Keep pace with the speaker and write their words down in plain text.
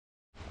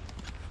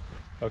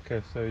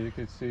Okay, so you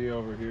can see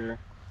over here,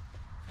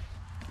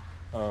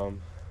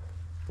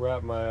 we're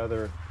at my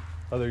other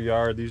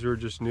yard. These were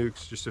just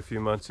Nucs just a few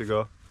months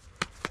ago.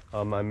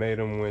 I made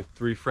them with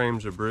 3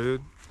 frames of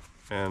brood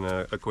and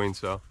a queen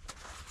cell,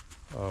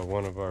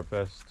 one of our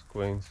best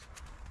queens.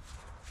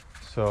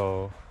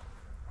 So,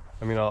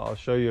 I mean, I'll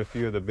show you a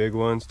few of the big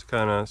ones to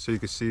kind of, so you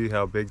can see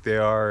how big they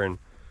are and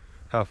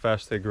how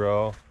fast they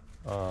grow.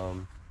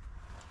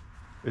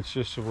 It's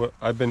just what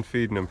I've been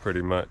feeding them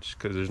pretty much,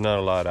 because there's not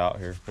a lot out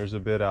here. There's a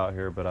bit out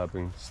here, but I've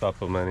been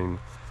supplementing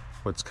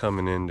what's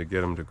coming in to get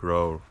them to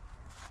grow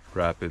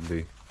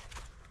rapidly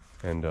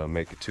and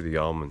make it to the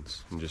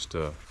almonds in just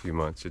a few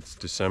months. It's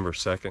December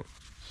 2nd,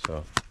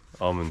 so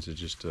almonds is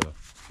just a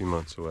few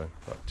months away.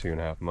 About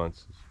 2.5 months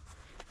is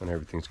when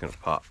everything's gonna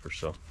pop or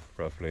so,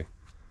 roughly,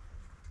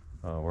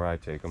 where I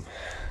take them.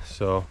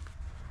 So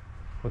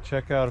we'll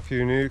check out a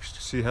few Nucs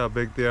to see how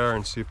big they are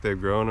and see if they've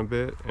grown a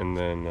bit, and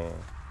then we'll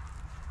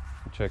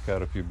check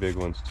out a few big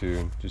ones too,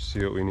 and just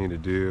see what we need to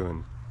do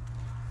and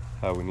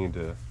how we need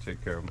to take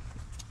care of them.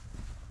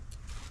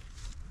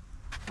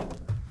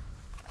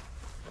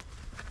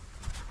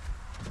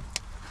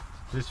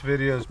 This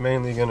video is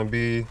mainly going to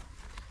be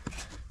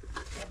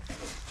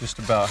just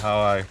about how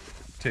I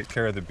take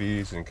care of the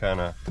bees and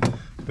kind of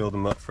build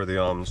them up for the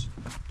almonds.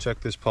 Check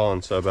this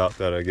pollen sub out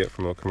that I get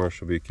from a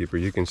commercial beekeeper.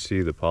 You can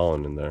see the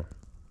pollen in there.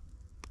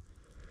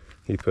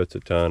 He puts a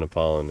ton of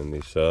pollen in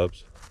these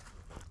subs.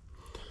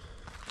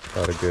 A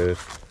lot of good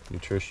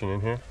nutrition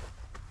in here.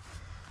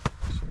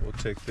 So we'll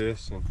take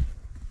this and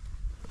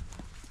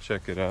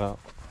check it out.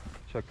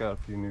 Check out a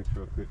few Nucs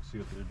real quick, see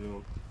what they're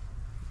doing.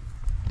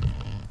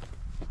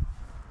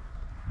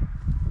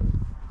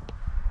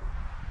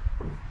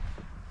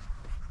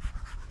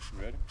 You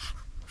ready?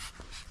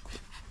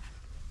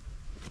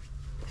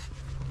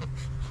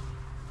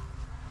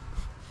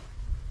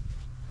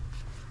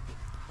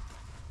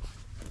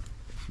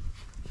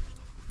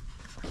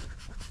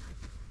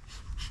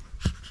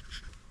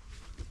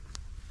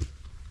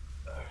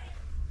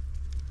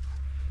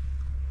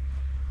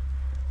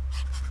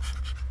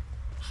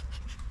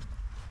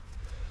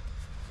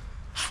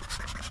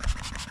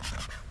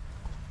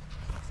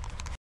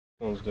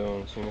 One's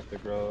doing, seeing if they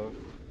grow,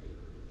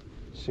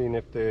 seeing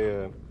if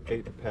they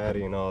ate the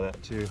patty and all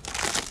that too.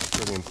 It's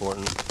really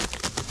important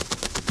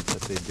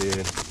that they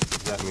did.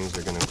 That means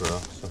they're gonna grow.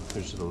 So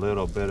there's a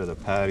little bit of the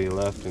patty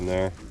left in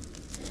there,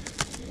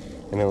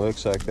 and it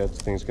looks like that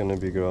thing's gonna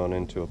be growing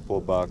into a full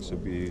box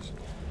of bees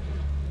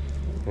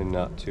in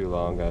not too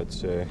long, I'd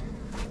say.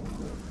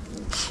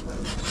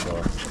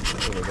 So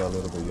we got a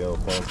little bit of yellow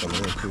pollen coming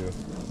in too.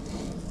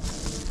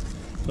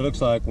 So it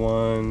looks like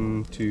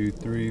 1, 2,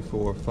 3,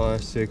 4,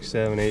 5, 6,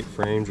 7, 8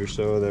 frames or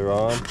so they're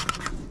on.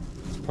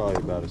 It's probably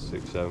about a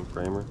 6, 7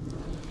 framer.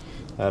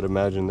 I'd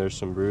imagine there's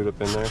some brood up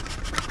in there.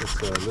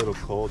 It's a little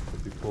cold to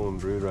be pulling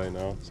brood right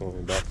now. It's only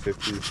about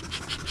 50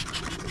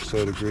 or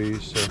so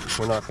degrees, so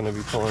we're not going to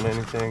be pulling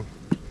anything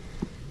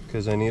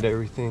because I need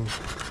everything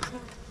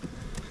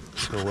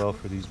to go well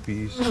for these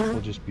bees.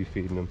 We'll just be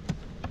feeding them,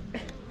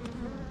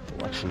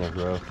 watching their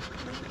growth.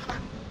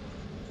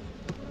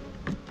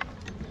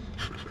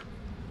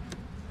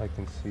 I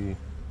can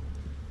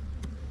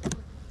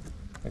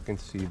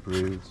see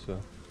brood, so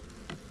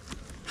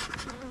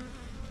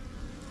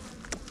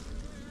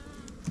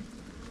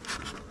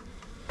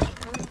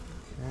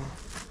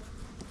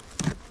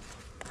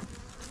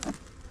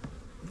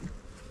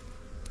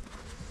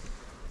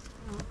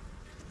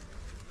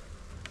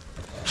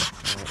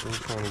we're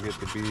trying to get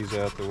the bees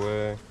out the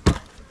way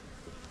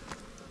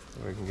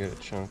so we can get a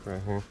chunk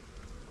right here.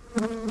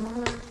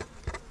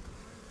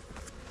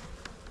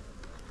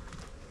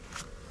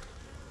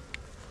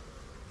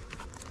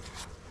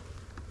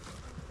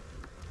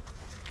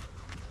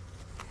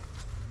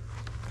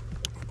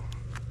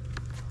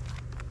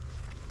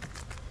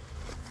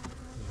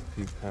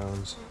 Few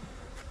pounds,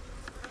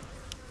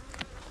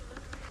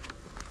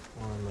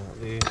 one at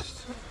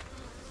least.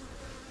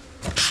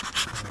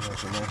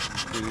 That's a nice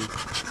food.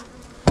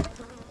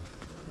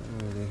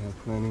 They have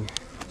plenty to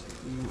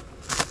eat.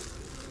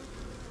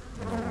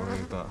 Don't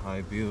worry about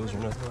high beetles or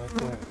nothing like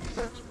that.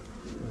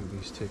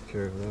 These take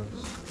care of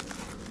those.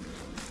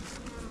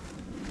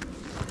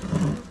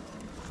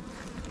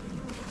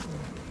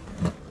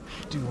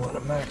 Do want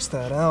to max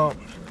that out.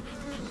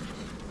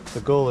 The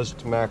goal is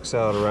to max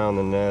out around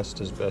the nest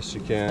as best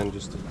you can,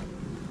 just to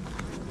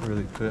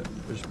really fit.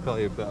 There's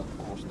probably about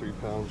almost 3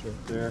 pounds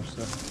right there,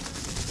 so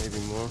maybe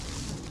more.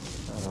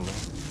 I don't know.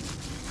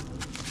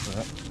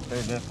 But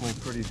they're definitely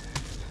pretty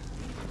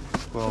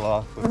well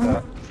off with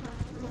that.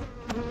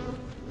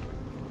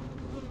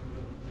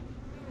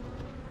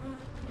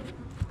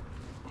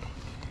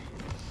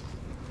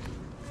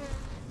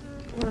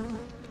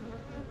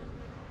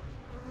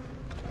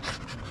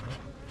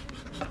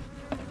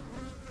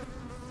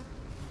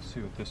 See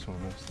what this one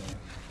looks like.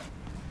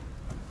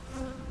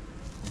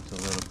 It's a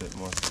little bit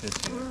more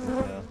pissy.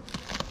 Yeah.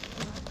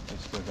 They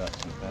still got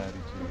some fatty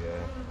too,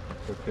 yeah.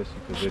 They're pissy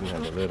because they didn't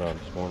have the lid on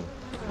this morning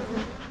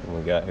when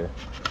we got here.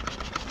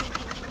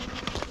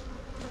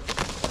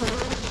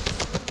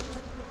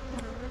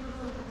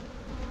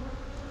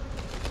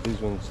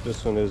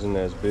 This one isn't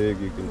as big,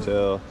 you can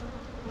tell.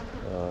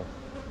 There's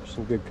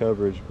some good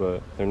coverage,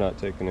 but they're not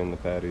taking in the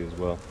patty as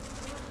well.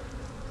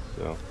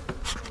 So,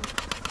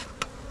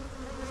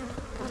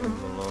 leave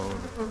them alone.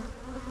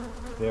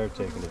 They are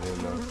taking it in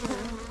though. It's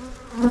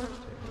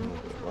taking a little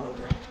bit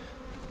longer.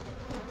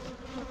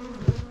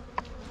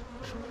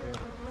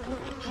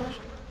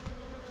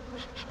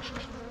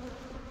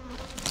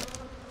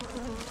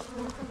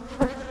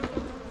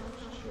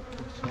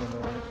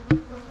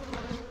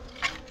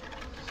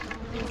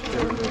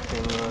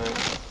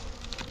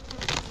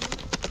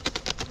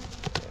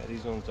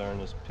 These ones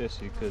aren't as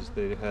pissy because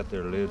they had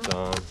their lids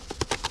on.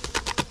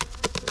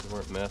 They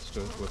weren't messed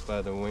with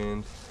by the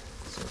wind.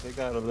 So they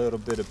got a little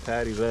bit of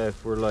patty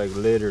left. We're like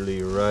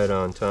literally right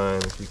on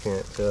time, if you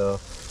can't tell,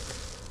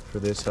 for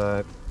this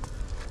hive.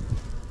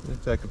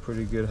 Looks like a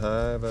pretty good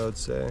hive, I would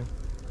say.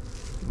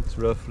 It's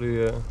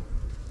roughly, I'd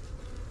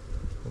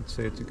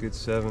say it's a good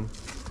 7.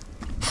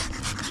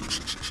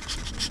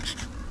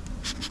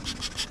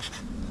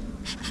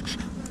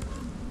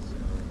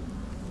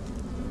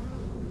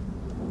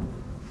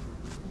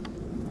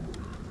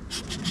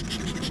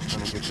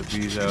 Get the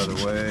bees out of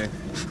the way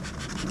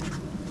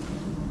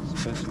as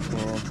best we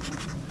can.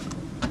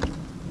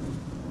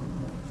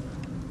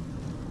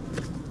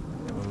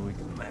 That way we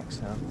can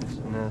max out this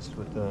nest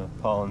with the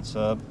pollen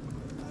sub.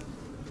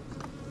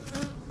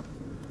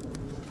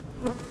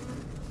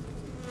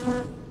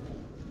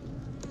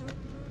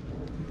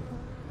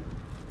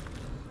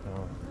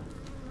 So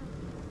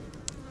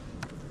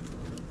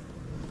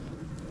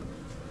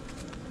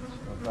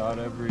about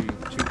every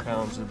 2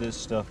 pounds of this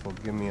stuff will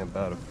give me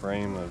about a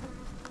frame of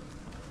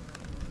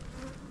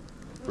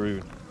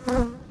brood.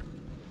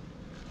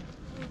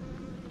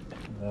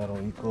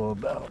 That'll equal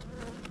about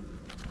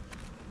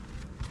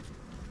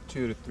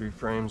 2 to 3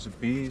 frames of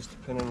bees,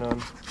 depending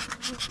on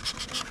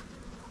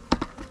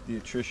the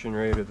attrition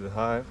rate of the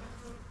hive.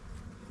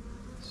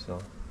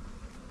 So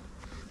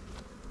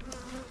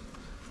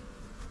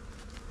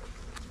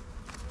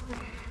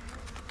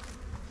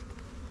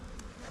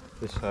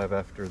this hive,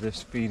 after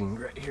this feeding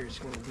right here, is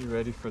going to be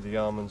ready for the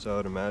almonds, I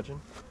would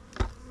imagine.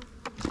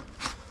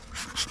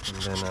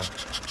 And then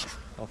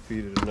I'll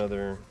feed it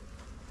another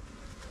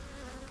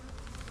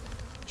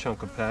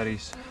chunk of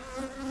patties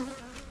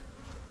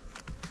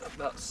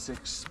about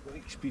 6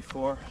 weeks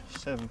before,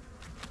 7,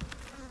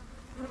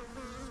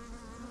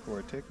 before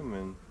I take them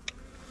in.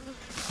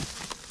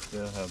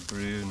 They'll have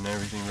brood and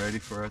everything ready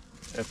for it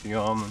at the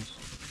almonds.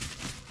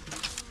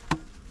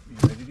 Be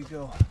ready to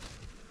go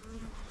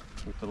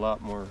with a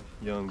lot more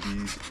young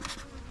bees.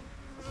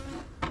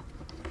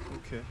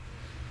 Okay,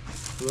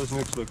 so those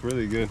nucs look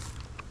really good.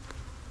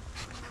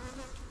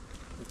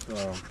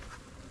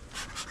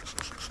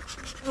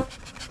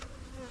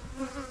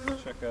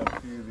 Check out a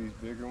few of these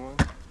bigger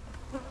ones.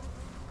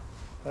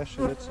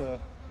 Actually, let's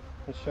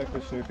check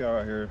this nuc out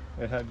right here.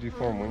 It had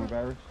deformed wing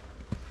virus.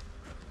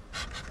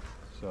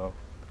 So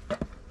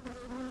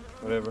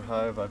whatever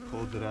hive I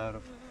pulled it out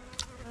of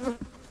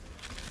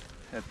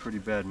had pretty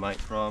bad mite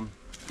problem.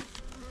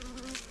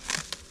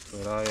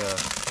 But I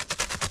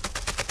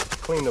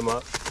cleaned them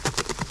up.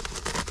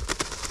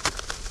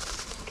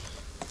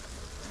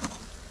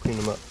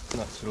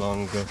 Not too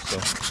long ago, so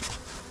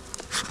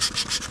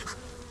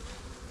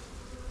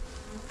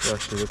they're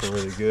actually looking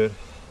really good.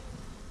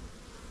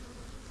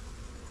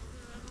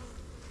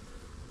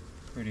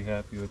 Pretty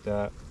happy with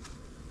that.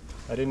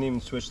 I didn't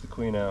even switch the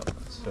queen out,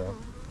 so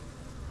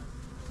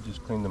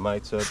just cleaned the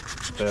mites up,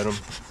 fed them.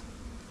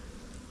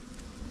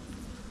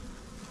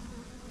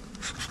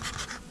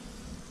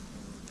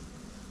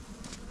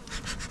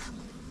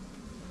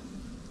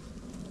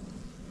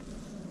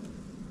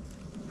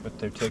 But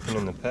they're taking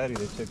in the patty,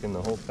 they're taking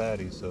the whole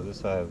patty, so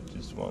this hive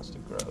just wants to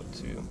grow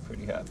too. I'm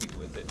pretty happy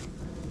with it.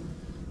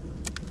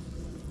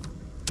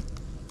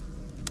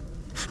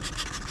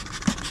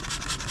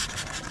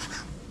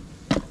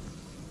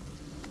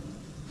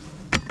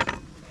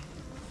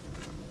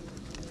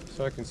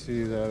 So I can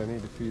see that I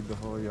need to feed the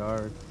whole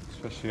yard,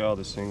 especially all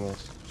the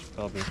singles.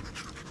 Probably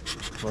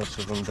most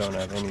of them don't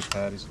have any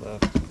patties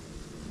left.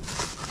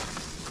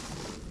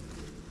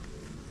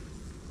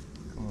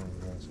 Come on,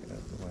 guys, get out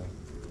of the way.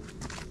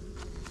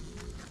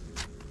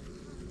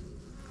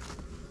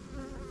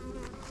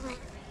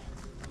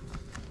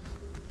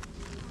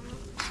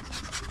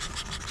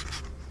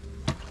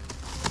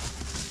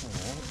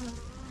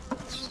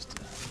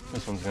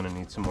 This one's gonna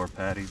need some more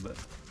patty, but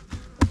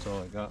that's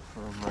all I got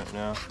for him right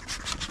now.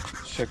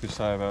 Let's check this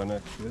hive out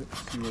next to it,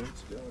 see what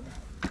it's doing.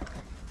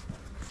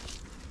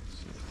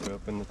 See if they're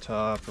up in the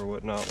top or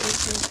whatnot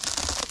working.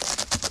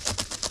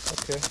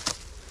 Okay,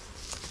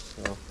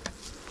 so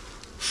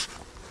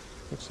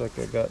looks like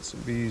I got some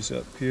bees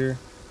up here.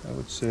 I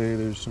would say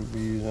there's some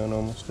bees on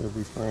almost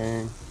every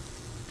frame.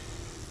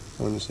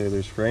 I wouldn't say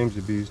there's frames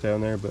of bees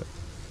down there, but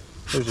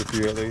there's a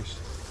few at least.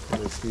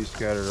 There's bees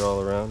scattered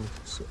all around.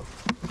 So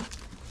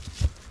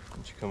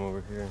come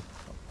over here,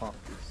 I'll pop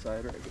this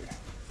side right here.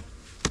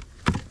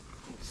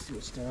 Let's see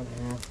what's down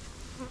here.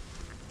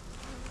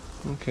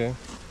 Okay.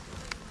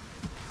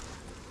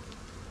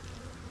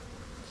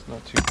 It's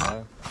not too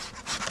bad.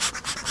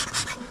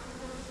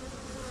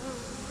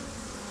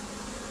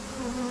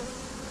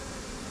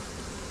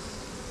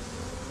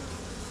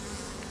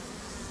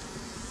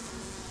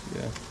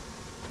 Yeah.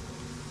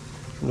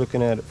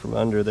 Looking at it from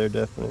under, they're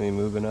definitely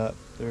moving up.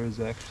 There is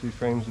actually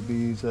frames of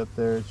bees up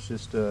there. It's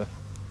just they're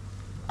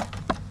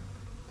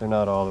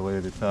not all the way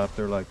to the top.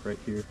 They're like right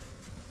here,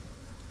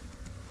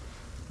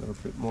 a little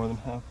bit more than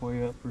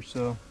halfway up or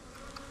so.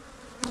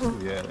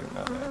 Yeah, they're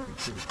not happy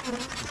too.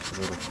 Just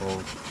a little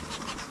cold.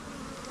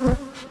 Okay.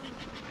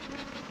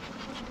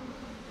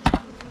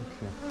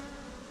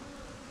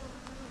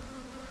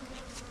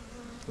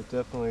 But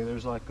definitely,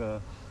 there's like a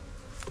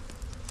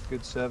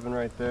good 7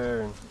 right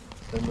there, and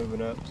they're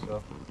moving up.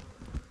 So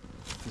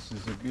this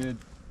is a good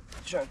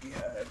chunky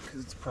hive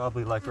because it's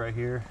probably like right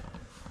here.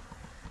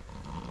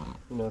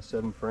 You know,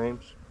 7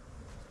 frames.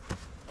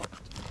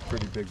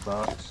 Pretty big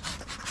box.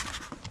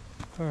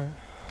 All right.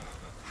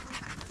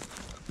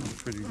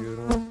 Pretty good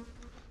one.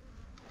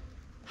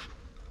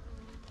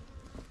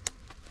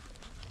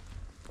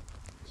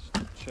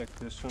 Let's check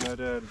this one. I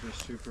added this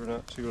super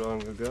not too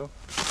long ago.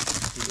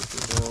 See what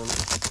they're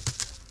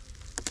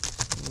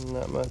doing.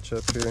 Not much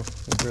up here.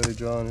 They're barely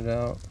drawing it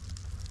out.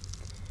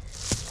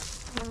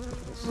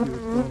 Let's see what's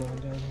going on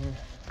down here.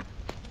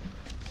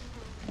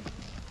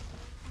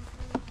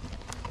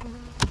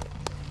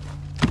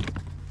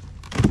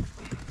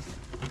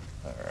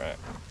 Alright.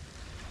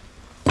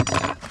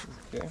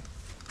 Okay.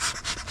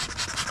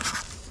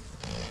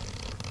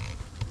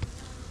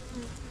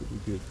 Pretty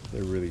good.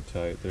 They're really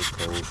tight. They're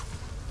cold.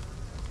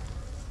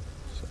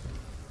 So,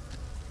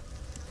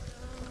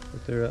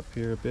 but they're up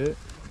here a bit.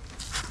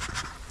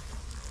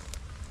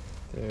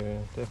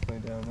 They're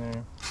definitely down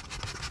there.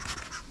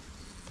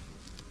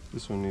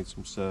 This one needs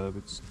some sub.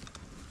 It's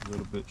a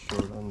little bit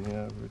short on the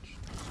average.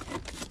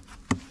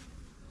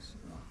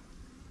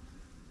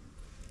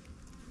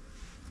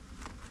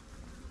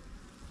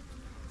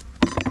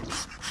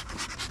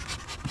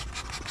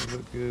 They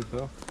look good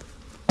though.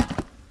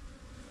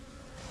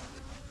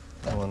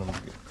 I want them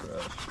to get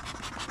crushed.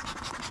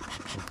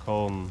 I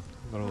call them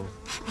little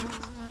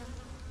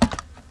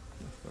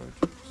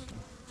lethargics.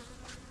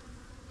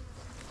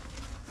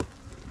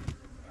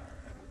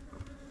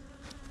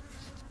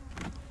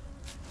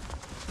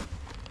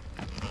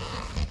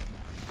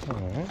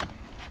 Alright.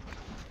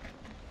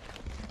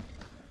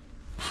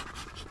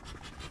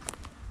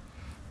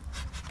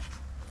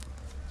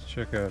 Let's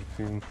check out a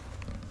few. See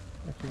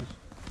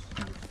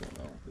what's going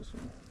on with this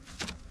one.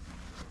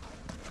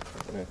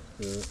 Next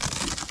to it.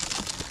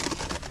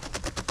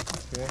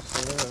 Okay, so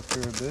they're up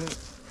here a bit.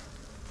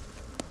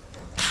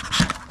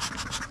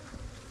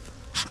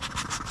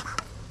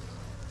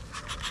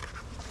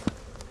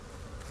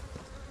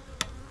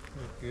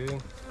 They're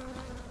good.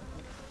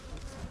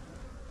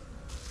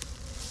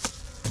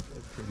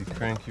 Pretty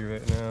cranky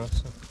right now,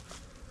 so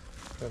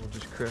probably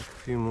just crack a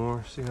few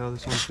more, see how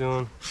this one's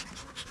doing.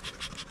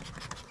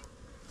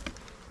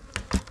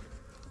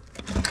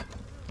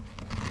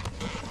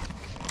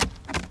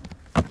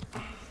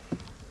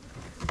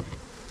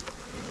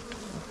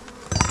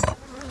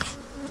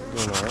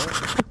 Doing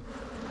alright.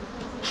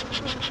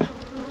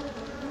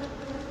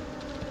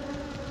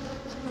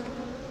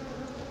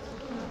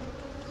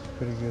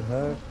 Pretty good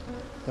hive.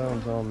 That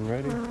one's almond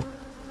ready.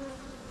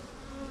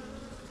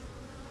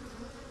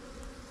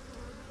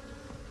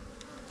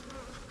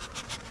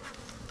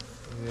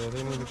 Yeah,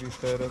 they need to be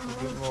fed up a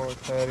bit more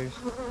with patties.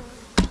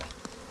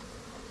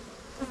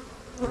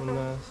 One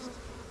last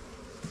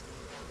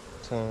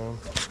time.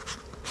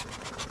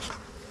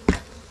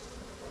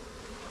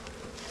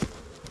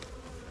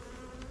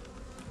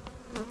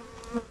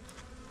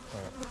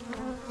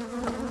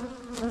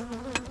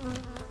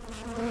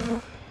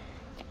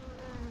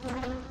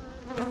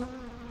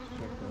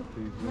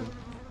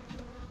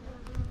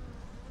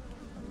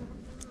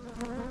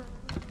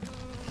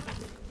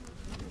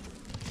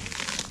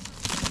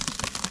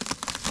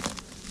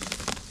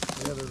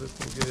 Yeah, they're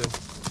looking good.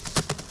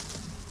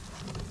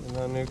 They're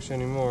not Nucs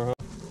anymore, huh?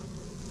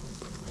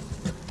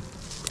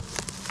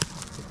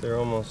 But they're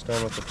almost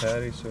done with the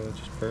patty, so it's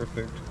just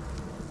perfect.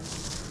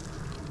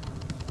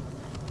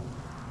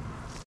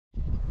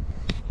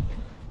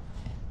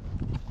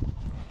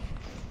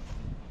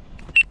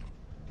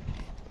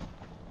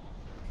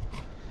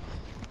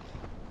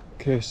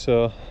 Okay,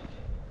 so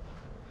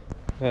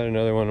I had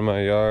another one in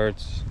my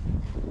yards.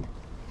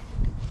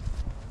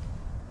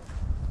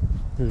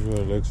 Here's what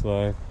it looks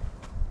like.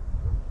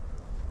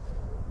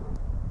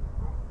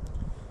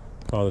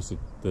 Call this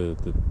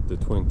the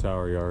twin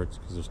tower yards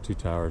because there's 2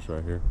 towers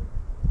right here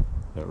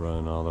that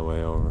run all the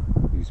way over.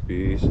 These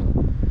bees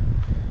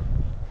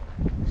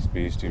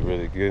do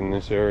really good in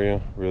this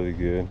area, really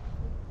good.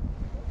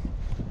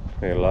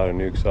 I got a lot of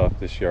Nucs off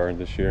this yard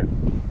this year,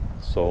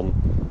 sold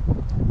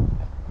them.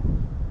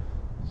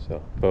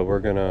 So, but we're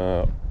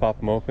gonna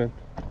pop them open,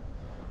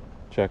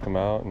 check them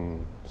out,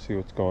 and see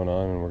what's going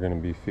on, and we're gonna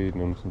be feeding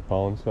them some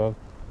pollen stuff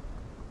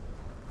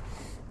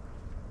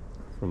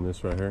from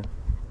this right here.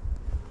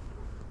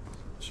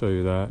 Show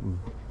you that, and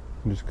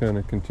just kind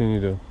of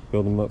continue to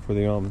build them up for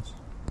the almonds.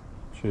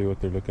 show you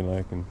what they're looking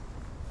like and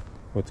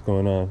what's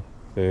going on.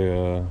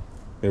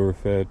 They were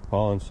fed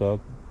pollen sub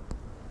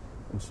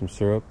and some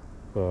syrup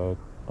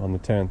on the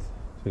 10th.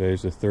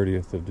 Today's the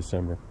 30th of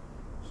December.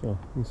 So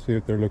let's see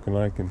what they're looking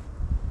like and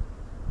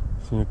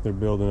see if they're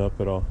building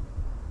up at all.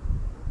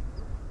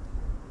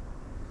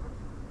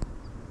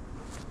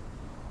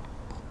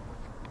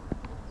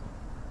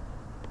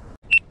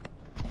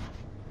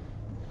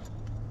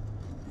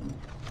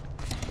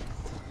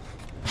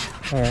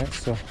 Alright,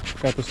 so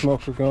got the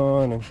smoker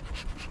going and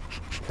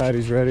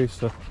patty's ready,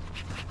 so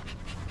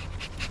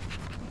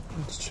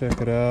let's check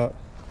it out.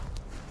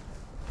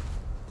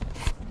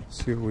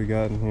 See what we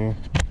got in here.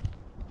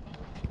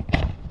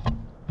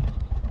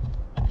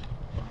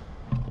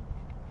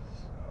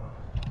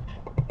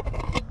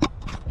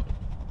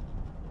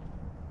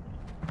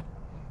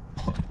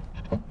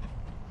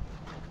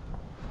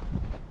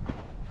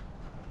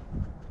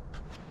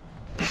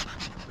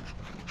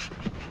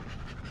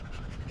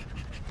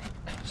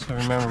 So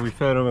remember, we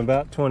fed them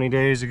about 20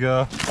 days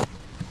ago.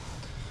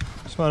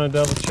 Just want to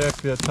double check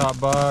the top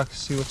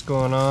box, see what's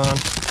going on.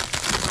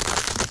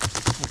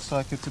 Looks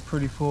like it's a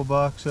pretty full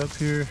box up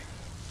here.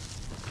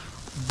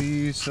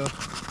 Bees, so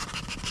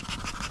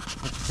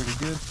looks pretty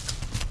good.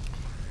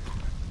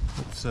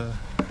 Let's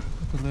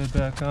put the lid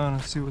back on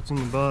and see what's in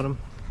the bottom.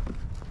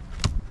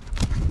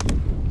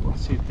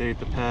 Let's see if they ate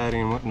the patty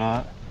and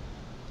whatnot.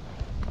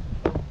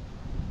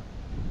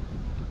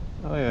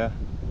 Oh yeah.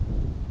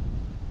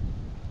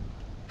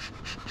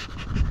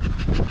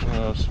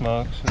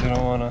 Smoke, so you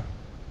don't want to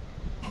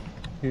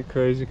get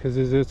crazy because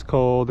it's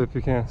cold. If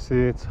you can't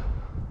see, it's a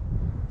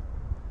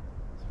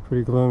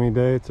pretty gloomy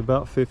day. It's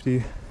about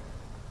 50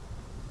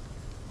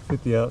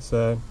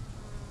 outside.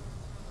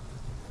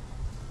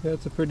 Yeah,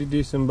 it's a pretty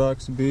decent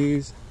box of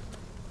bees,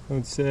 I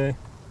would say.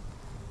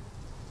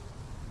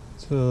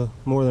 It's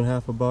more than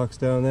half a box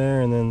down there,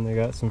 and then they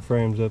got some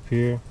frames up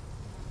here.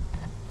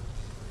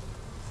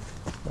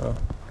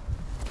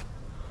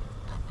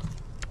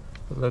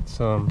 Let's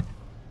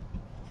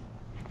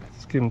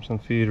give them some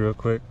feed real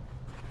quick.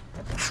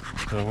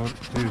 So what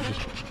we'll do is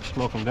just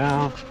smoke them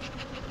down.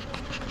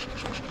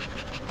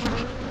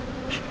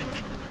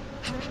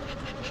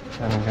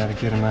 Kind of got to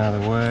get them out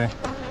of the way.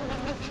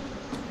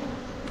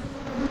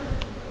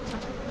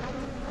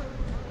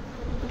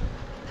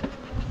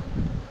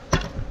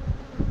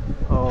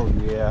 Oh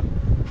yeah,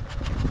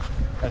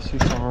 I see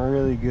some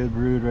really good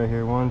brood right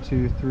here. 1,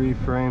 2, 3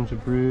 frames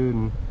of brood,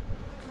 and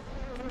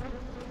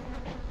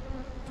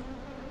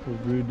there's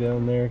brood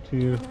down there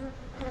too.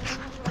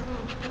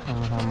 I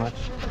don't know how much,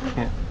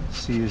 can't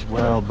see as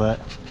well, but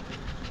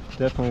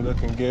definitely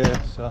looking good.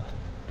 So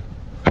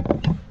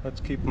let's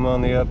keep them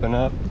on the up and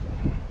up.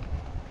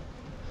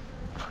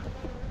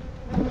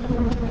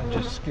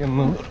 Just give them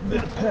a little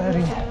bit of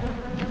patty.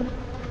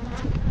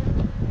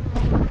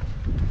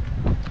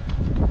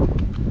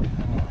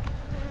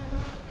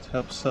 To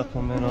help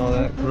supplement all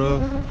that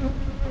growth.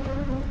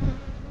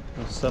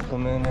 We'll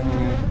supplement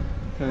any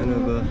kind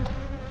of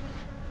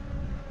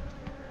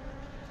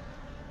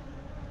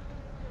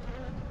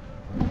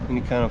any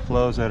kind of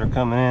flows that are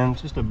coming in.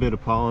 Just a bit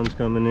of pollen's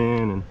coming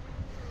in and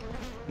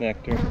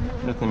nectar,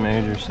 nothing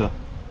major. So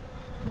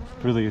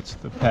really it's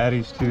the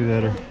patties too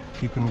that are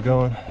keeping them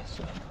going.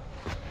 So,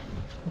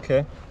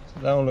 okay, so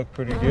that one looked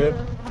pretty good.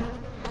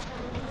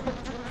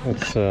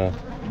 Let's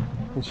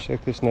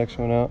check this next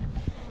one out.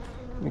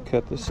 Let me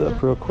cut this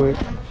up real quick.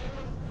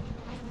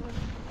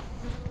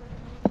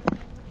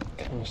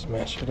 Kind of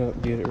smash it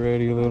up, get it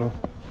ready a little.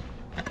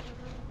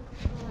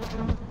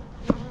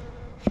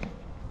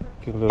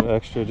 Get a little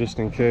extra just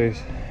in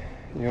case.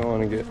 You don't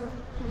want to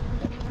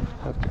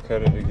have to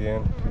cut it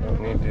again. You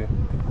don't need to.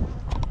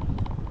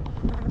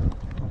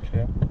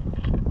 Okay.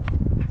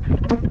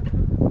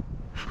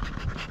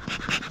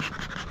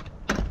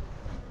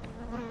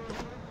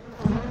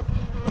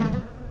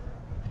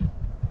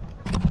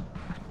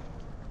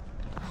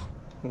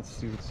 Let's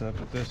see what's up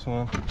with this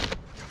one.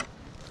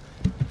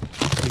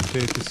 We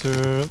take the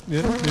syrup.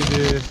 Yep, we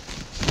did.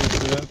 Scoop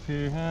it up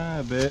here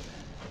a bit.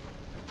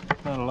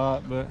 Not a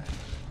lot, but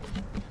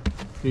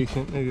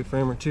decent. Maybe a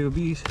frame or two of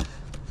bees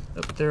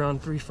up there on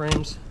 3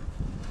 frames.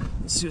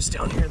 Let's see what's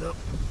down here though.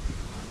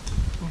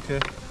 Okay,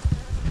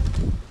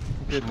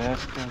 good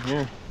nest down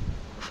here.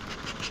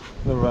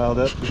 A little riled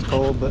up, it's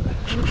cold, but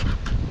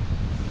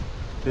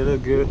they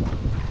look good.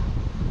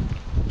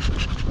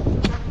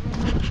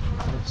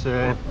 Let's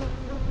say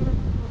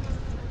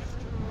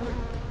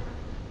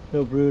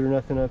no brood or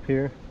nothing up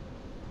here,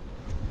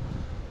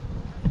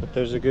 but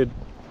there's a good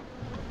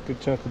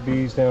chunk of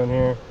bees down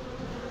here.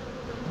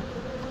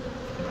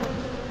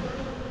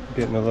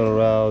 Getting a little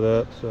riled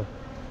up, so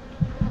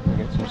we'll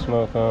get some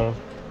smoke on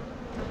them.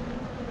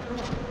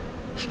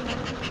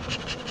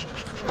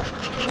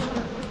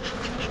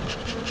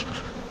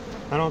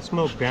 I don't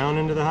smoke down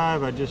into the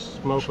hive, I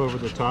just smoke over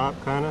the top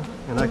kind of,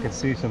 and I can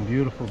see some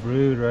beautiful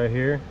brood right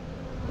here.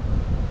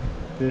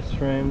 This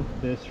frame,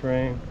 this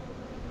frame,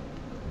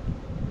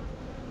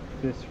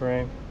 this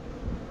frame.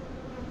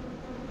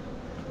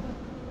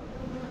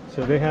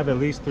 So they have at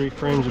least 3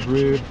 frames of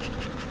brood.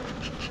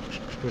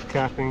 with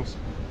cappings,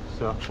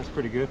 so that's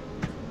pretty good.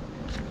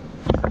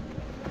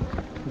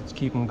 Let's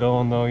keep them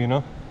going though, you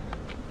know.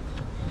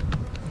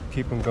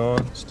 Keep them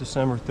going. It's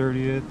December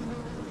 30th.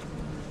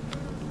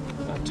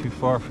 Not too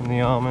far from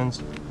the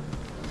almonds.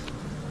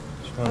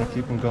 Just want to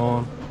keep them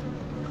going.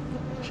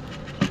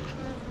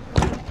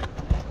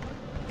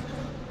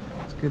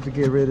 It's good to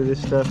get rid of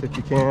this stuff if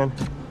you can,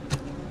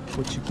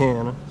 which you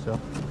can. So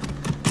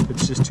if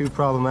it's just too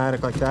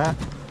problematic like that,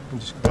 you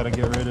just gotta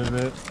get rid of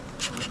it.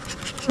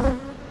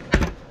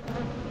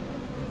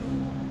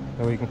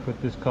 And we can put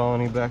this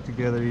colony back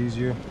together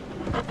easier.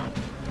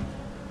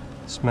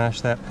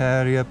 Smash that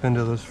patty up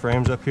into those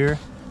frames up here,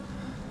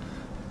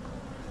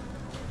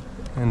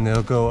 and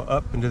they'll go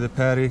up into the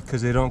patty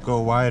because they don't go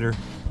wider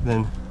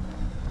than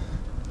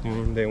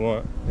they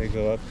want. They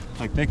go up,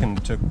 like they can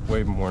took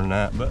way more than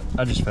that, but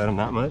I just fed them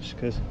that much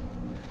because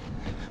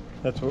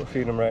that's what we're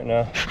feeding them right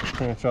now.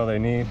 Pretty much all they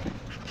need.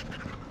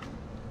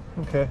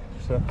 Okay,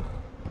 so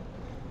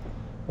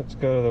let's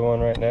go to the one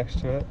right next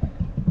to it,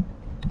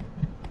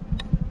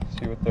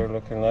 see what they're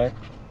looking like.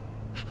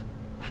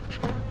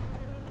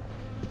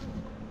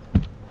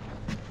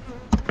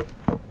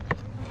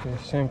 Okay,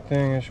 same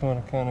thing, I just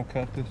want to kind of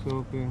cut this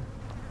open.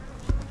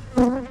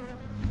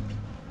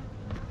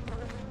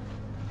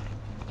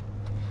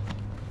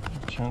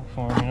 Chunk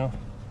form, you know.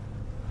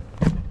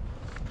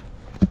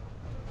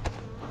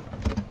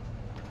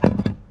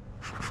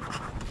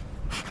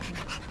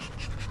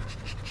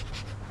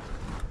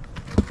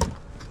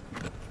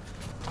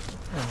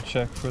 And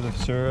check for the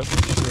syrup,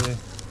 make sure they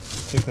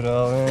stick it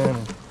all in. And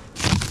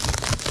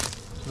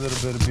a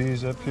little bit of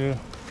bees up here.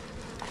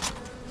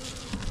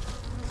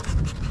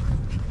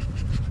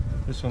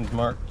 This one's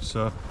marked,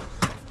 so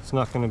it's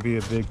not going to be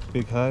a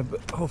big hive,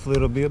 but hopefully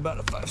it'll be about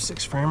a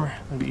 5-6 framer.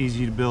 It'll be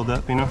easy to build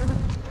up, you know.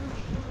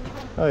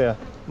 Oh yeah,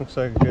 looks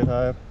like a good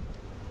hive.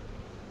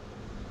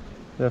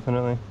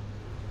 Definitely.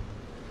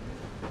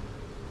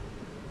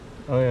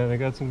 Oh yeah, they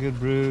got some good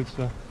brood,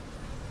 so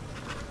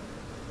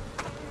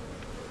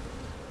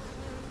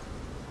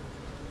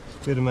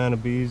good amount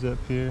of bees up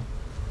here.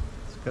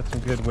 It's got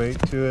some good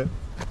weight to it.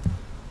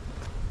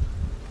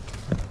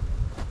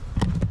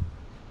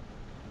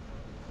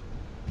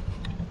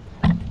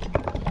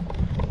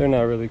 They're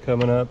not really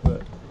coming up,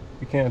 but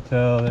you can't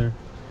tell. They're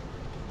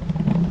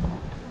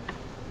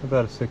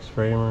about a 6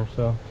 framer or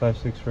so,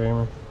 5-6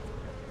 framer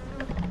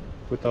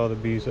with all the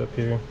bees up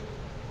here.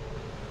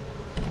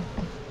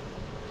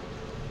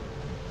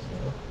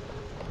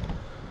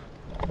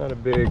 So, not a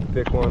big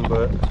thick one,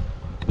 but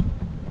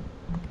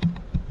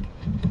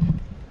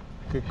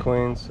good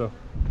queens, so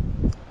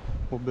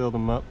we'll build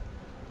them up.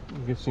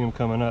 You can see them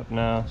coming up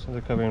now, so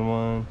they're coming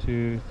 1,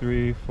 2,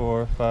 3,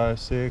 4, 5,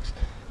 6.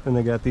 Then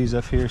they got these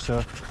up here,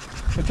 so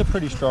it's a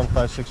pretty strong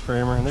 5-6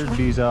 framer, and there's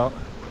bees out.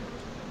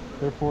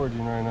 They're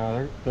foraging right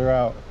now. They're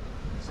out.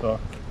 So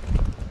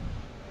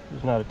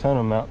there's not a ton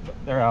of them out, but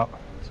they're out.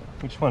 So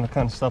we just want to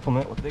kind of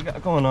supplement what they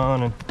got going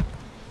on, and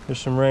there's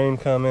some rain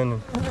coming,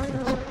 and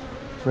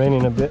it's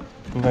raining a bit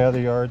in my other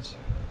yards.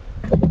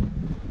 So I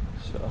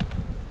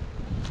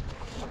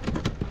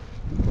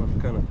want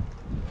to kind of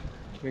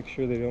make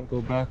sure they don't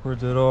go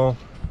backwards at all.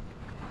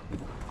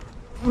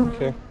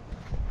 Okay.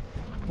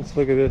 Let's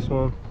look at this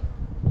one.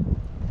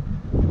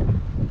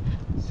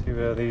 See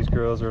how these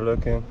girls are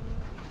looking.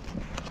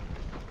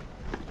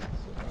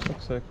 So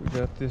looks like we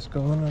got this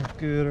going up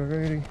good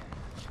already.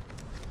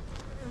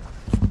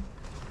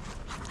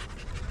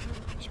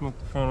 Smoke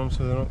the front of them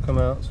so they don't come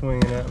out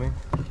swinging at me.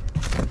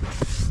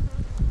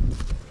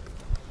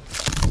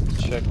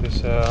 Let's check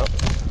this out.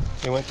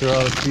 They went through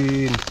all the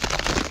feed.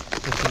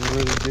 This is a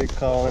really big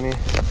colony.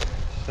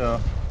 So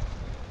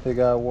they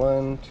got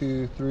 1,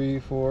 2, 3,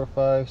 4,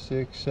 5,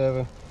 6,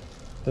 7.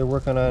 They're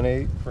working on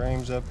 8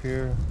 frames up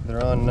here.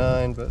 They're on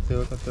 9, but they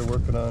look like they're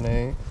working on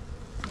 8.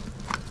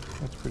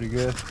 That's pretty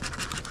good.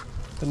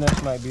 The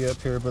nest might be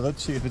up here, but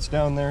let's see if it's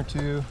down there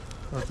too,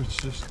 or if it's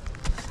just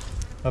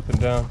up and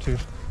down too.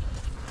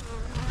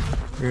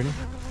 Ready?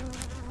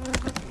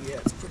 Yeah,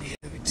 it's pretty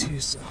heavy too,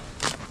 so.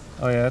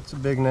 Oh yeah, it's a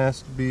big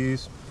nest of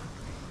bees.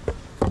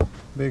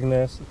 Big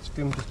nest. Let's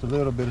give them just a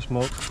little bit of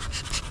smoke.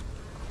 Just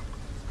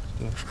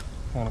to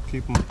kind of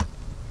keep them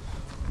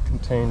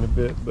contained a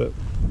bit, but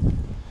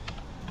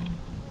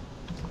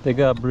they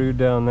got brood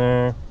down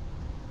there.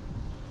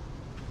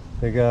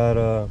 They got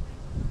it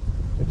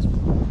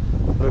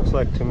looks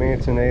like to me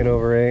it's an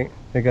 8/8.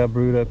 They got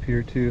brood up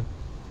here too.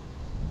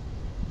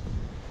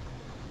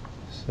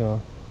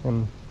 So,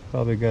 and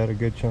probably got a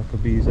good chunk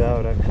of bees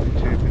out actually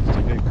too, if it's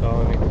a big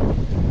colony.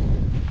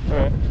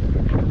 Alright.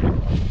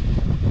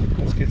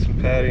 Let's get some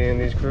patty in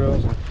these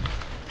girls.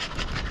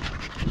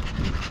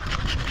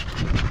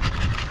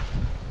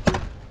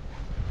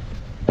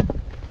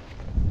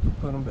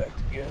 Put them back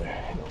together.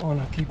 I don't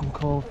want to keep them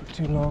cold for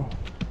too long.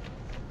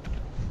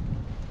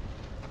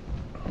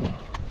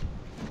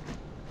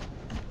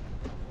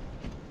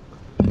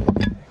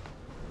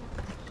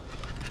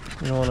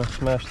 You don't want to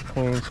smash the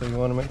queen, so you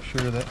want to make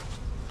sure that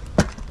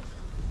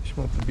you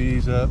smoke the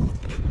bees up.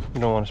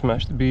 You don't want to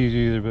smash the bees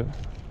either, but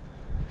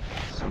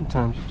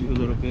sometimes you do a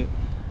little bit.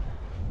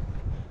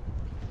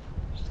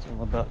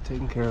 all about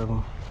taking care of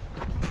them.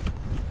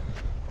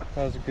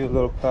 That was a good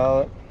little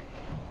pallet.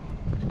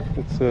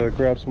 Let's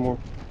grab some more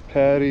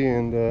patty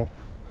and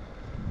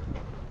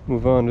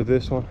move on to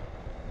this one.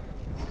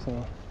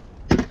 So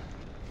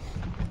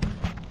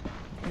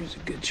here's a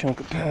good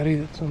chunk of patty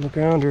that's on the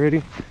ground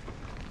already.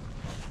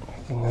 I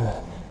can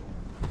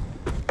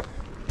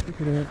pick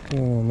it up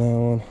on that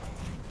one.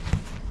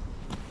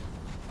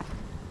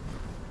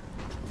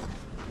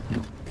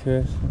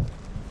 Okay, so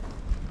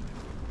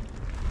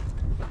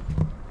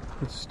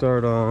let's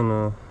start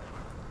on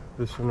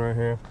this one right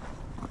here.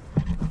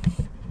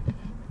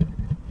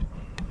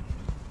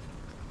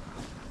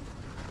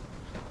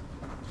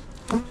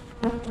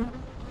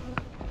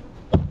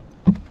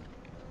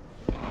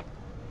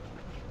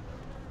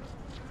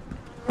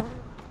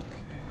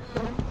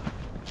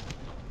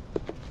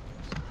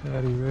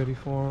 Patty ready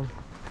for them.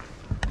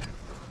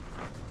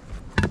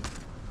 Get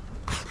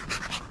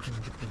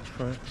the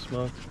front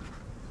smoked.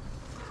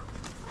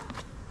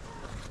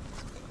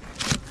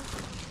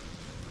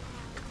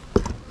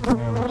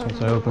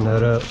 Since I opened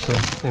that up, so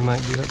they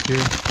might be up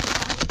here.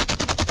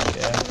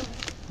 Yeah,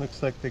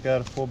 looks like they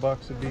got a full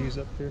box of bees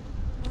up here.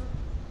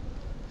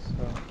 So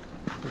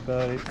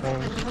about 8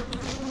 frames.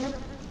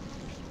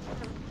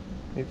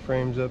 8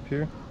 frames up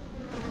here.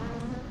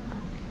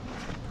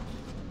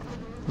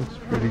 Looks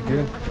pretty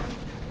good.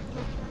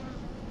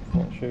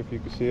 Not sure if you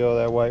can see all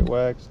that white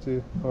wax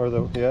too, or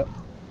the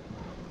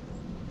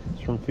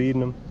it's from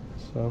feeding them.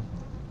 So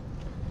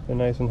they're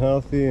nice and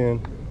healthy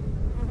and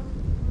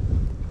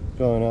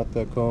drawing out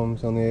the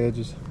combs on the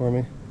edges for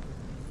me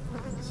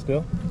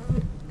still.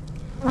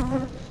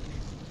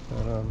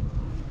 But,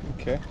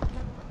 okay.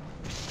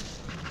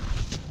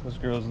 Those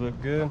girls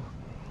look good.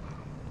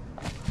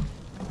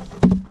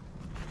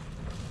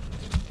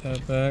 Put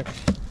that back.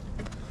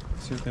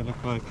 See what they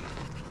look like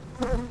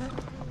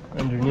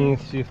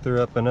underneath. See if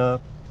they're up and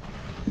up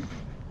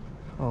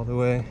all the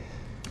way.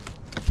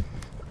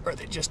 Or are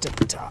they just at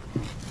the top?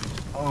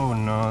 Oh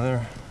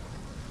no,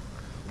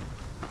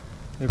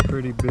 they're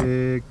pretty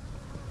big.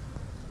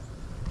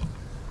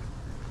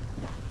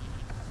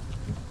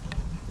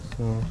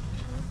 So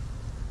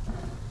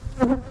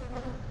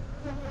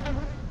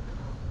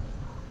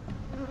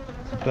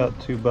it's about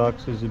 2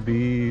 boxes of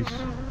bees.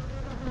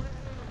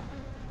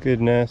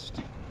 Good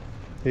nest.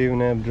 They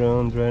even have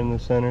drones right in the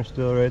center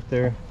still right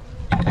there.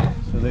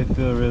 So they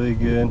feel really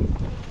good.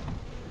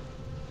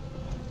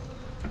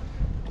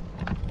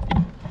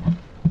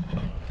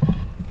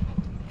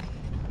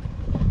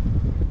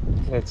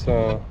 Let's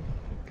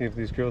give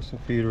these girls some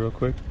feed real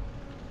quick.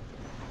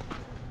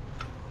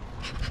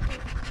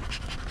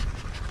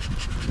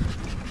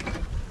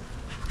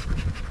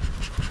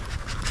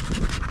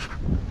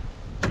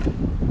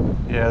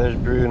 Yeah, there's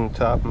brood on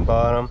top and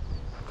bottom.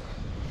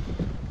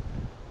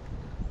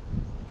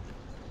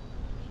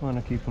 Just want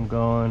to keep them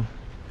going.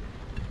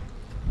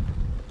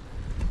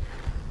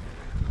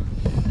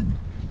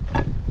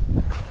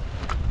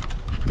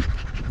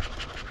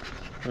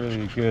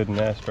 Really good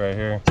nest right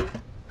here.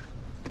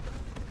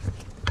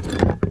 It's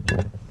a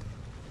good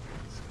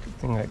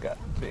thing I got a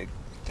big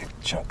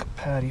chunk of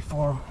patty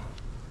for them.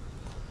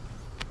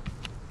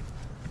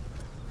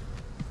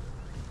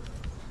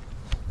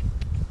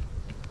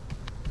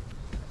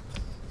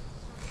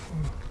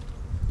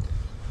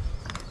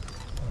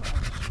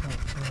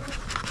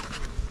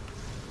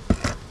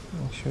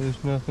 Make sure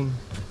there's nothing.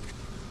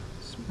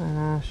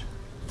 Smash.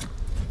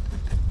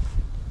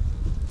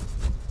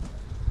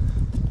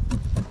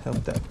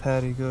 Help that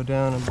patty go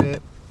down a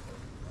bit.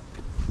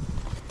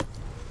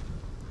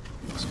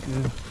 That's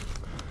good.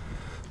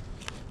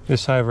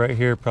 This hive right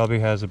here probably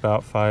has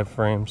about 5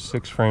 frames,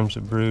 6 frames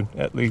of brood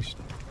at least.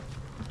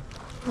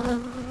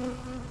 So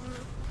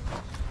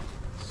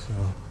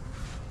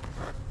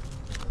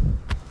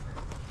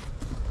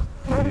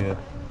yeah,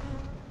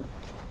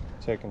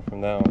 taken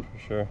from that one for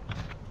sure.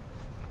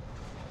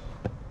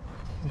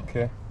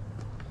 Okay,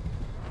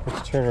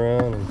 let's turn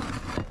around and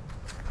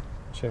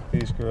check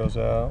these girls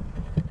out.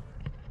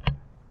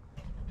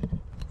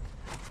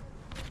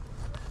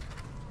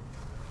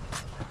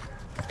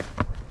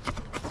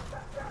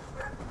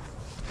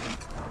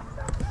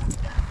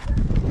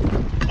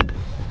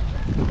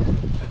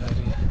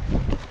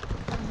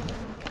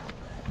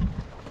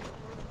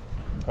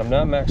 I'm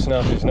not maxing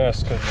out these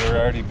nests because they're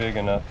already big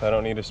enough. I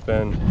don't need to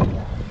spend,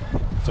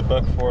 it's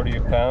 $1.40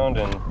 a pound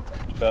and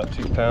about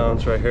 2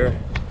 pounds right here.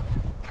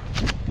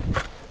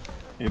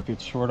 If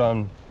it's short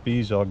on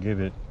bees, I'll give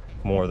it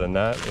more than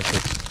that. If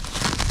it's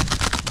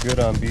good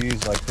on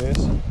bees like this,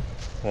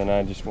 then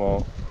I just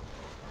won't.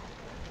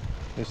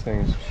 This thing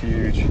is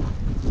huge.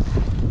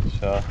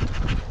 So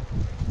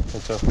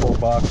it's a full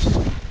box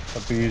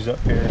of bees up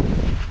here.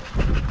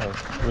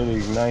 A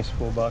really nice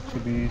full box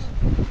of bees.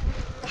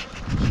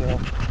 So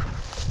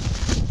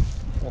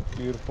that's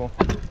beautiful.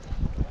 Put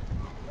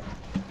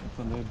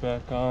the lid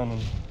back on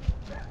and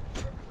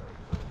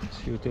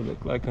see what they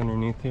look like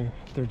underneath here.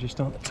 If they're just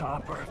on the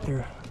top or if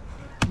they're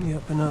in the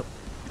up and up.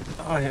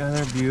 Oh yeah,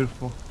 they're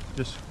beautiful.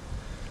 Just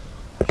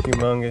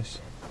humongous.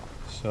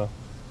 So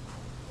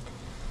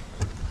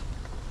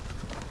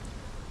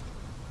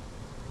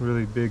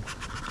really big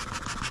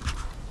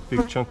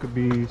chunk of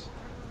bees.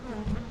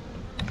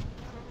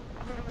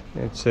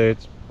 I'd say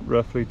it's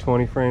roughly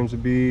 20 frames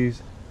of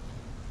bees.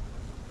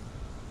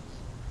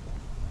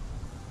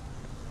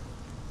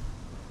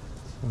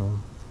 So,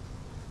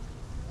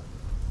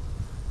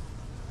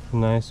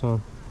 nice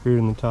one. Fruit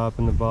in the top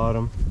and the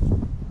bottom.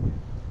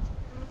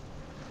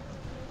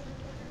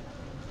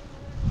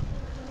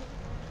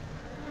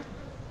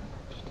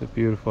 Just a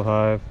beautiful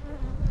hive.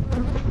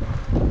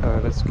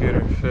 Alright, let's get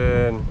her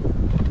fed.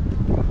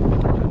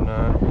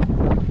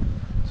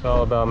 It's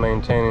all about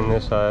maintaining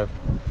this hive.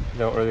 You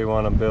don't really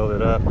want to build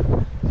it up.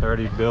 It's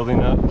already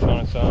building up on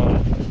its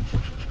own.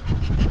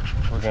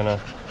 We're gonna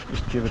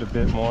just give it a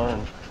bit more,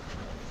 and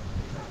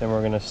then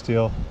we're gonna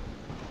steal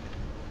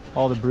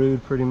all the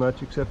brood pretty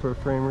much, except for a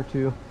frame or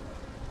two.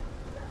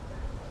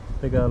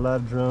 They got a lot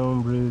of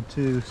drone brood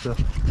too, so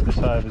this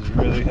hive is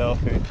really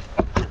healthy.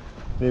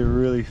 They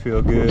really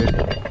feel good.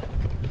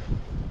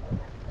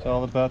 It's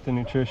all about the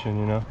nutrition,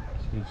 you know.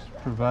 So just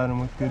provide them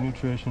with good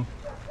nutrition.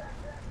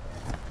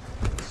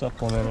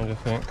 Supplement it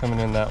if it ain't coming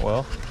in that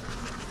well.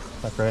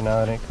 Like right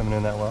now, it ain't coming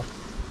in that well.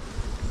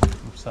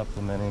 I'm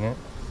supplementing it.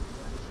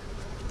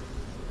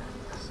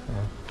 So.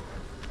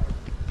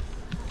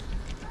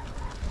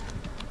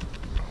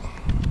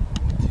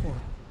 Okay.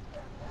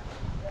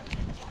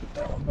 Put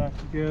that one back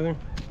together.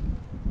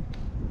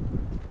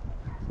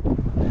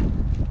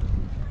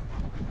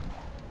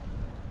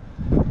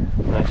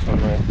 Nice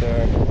one right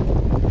there.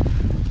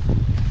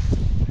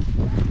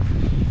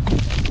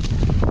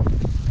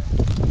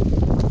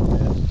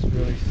 Yeah, it's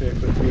really thick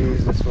with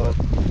bees, this one.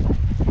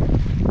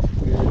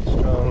 Good,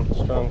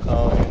 strong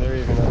colony. They're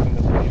even up in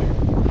the feeder.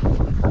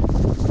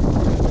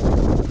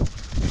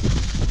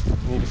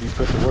 Need to be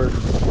put to work.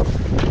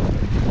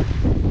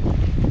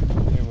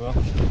 They will.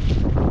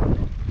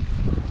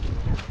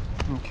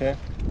 Okay,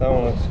 that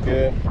one looks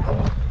good.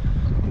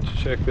 Let's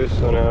check this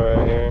one out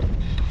right here.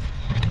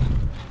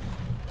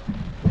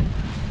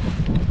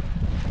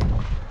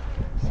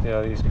 See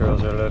how these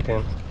girls are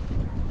looking.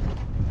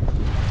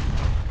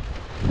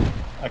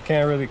 I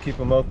can't really keep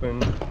them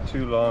open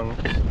too long.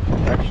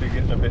 It's actually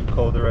getting a bit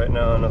colder right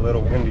now and a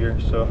little windier,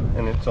 so,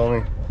 and it's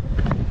only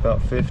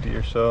about 50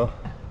 or so.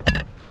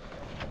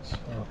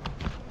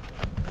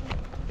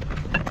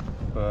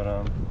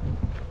 But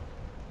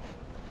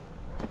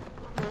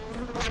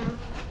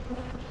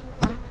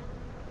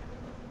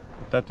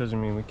that doesn't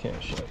mean we can't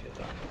show you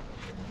though.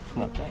 It's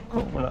not that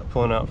cool. We're not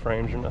pulling out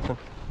frames or nothing.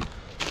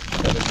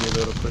 Gotta be a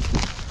little quick.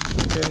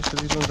 Okay, so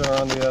these ones are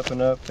on the up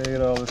and up. They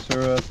ate all the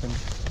syrup, and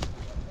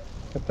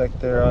look like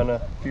they're on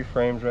a few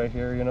frames right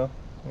here, you know,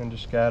 and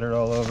just scattered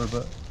all over,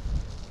 but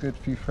good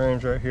few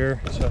frames right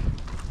here. So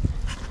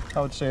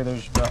I would say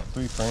there's about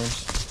 3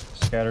 frames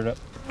scattered up.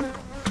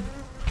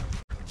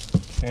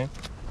 Okay.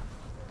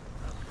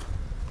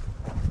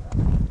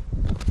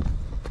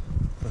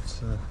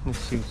 Let's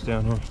see what's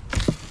down here.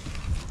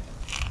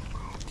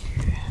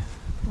 Okay.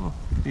 Oh,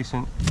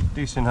 decent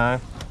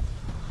hive.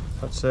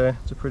 I'd say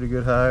it's a pretty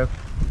good hive.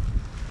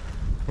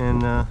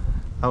 And I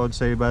would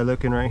say by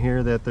looking right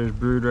here that there's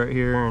brood right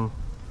here, and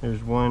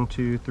there's 1,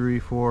 2, 3,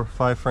 4,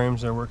 5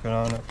 frames they're working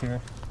on up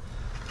here.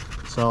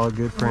 Solid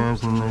good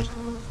frames, and then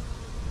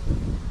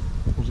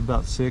there's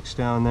about 6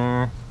 down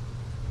there.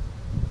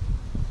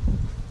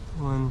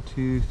 1,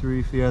 2,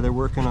 3, yeah, they're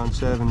working on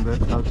 7,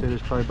 but I would say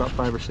there's probably about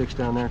 5 or 6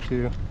 down there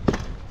too.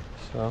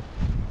 So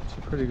it's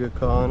a pretty good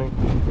colony.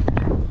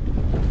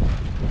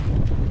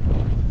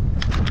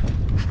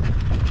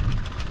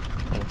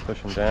 Gonna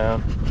push them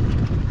down.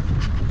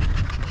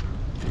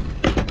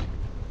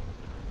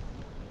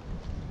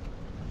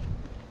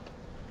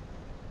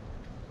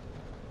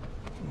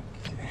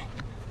 Okay.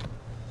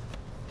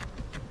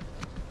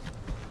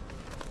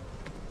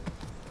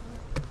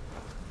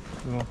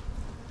 Cool.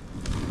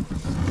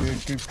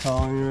 Good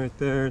colony right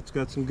there. It's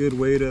got some good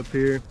weight up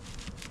here.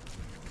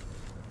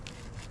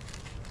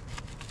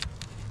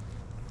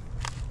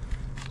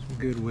 Some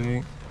good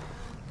weight.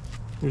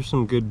 There's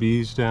some good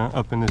bees down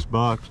up in this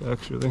box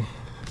actually.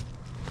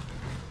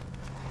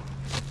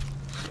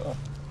 So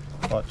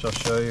watch, I'll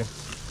show you.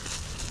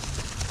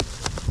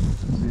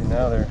 See,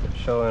 now they're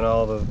showing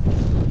all the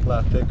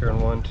flat thicker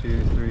in 1,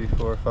 2, 3,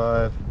 4,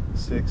 5,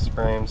 6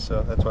 frames,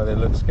 so that's why they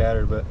look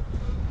scattered, but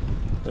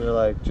they're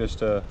like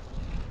just a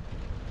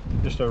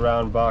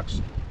round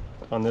box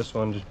on this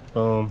one, just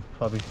boom,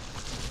 probably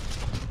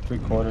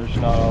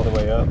 3/4, not all the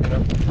way up, you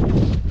know.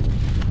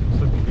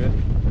 It's looking good.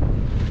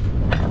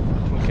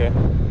 Okay,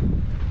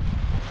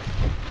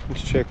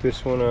 let's check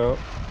this one out.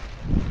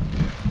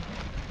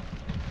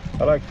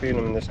 I like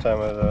feeding them this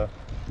time of the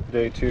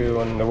day too,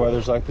 when the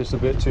weather's like this a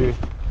bit too,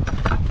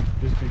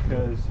 just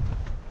because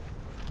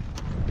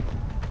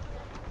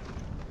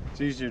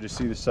it's easier to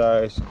see the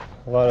size.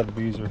 A lot of the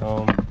bees are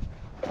home and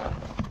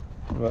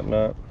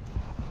whatnot.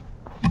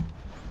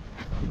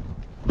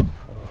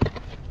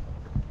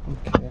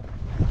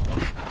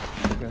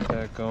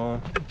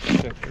 Going.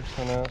 Let's check this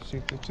one out, see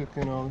if they took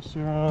in all the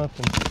syrup.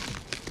 And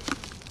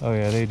oh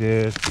yeah, they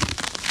did.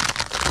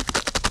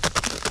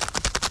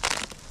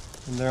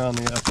 And they're on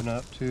the up and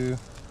up too.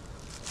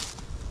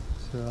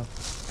 So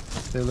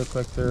they look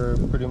like they're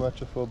pretty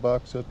much a full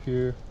box up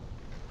here,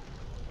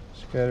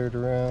 scattered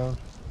around.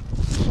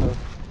 So,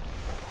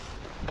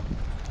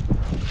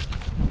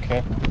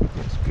 okay,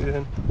 that's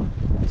good.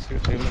 Let's see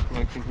what they look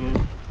like in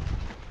here.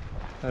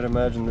 I'd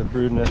imagine the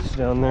brood nest is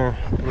down there,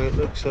 the way it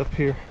looks up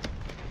here.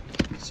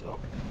 So,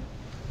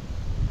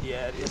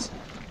 yeah, it is.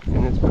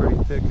 And it's pretty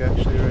thick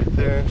actually right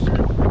there. So,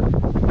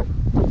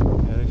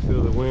 yeah, they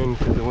feel the wind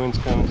because the wind's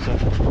coming, so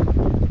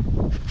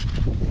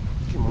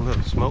give them a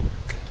little smoke.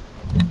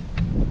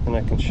 And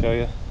I can show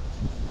you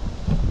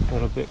a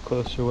little bit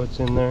closer what's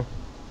in there.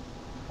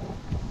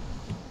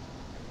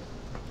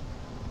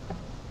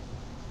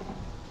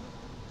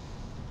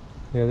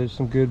 Yeah, there's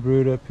some good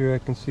brood up here. I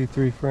can see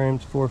 3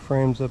 frames, 4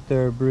 frames up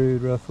there,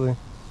 brood roughly.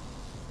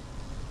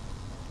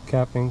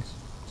 Cappings,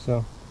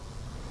 so.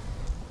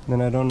 Then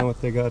I don't know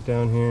what they got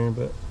down here,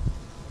 but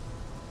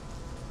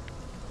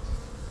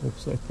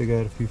looks like they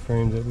got a few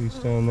frames at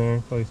least down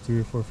there. Probably 3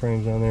 or 4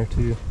 frames down there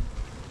too.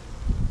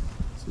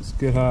 So it's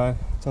good high.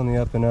 It's on the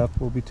up and up.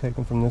 We'll be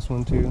taking from this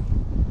one too.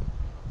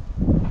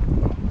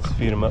 Let's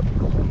feed them up.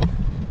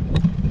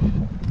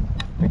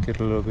 Make it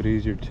a little bit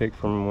easier to take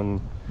from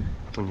when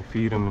you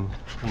feed them,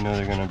 and you know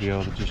they're going to be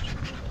able to just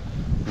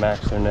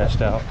max their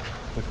nest out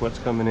with what's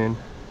coming in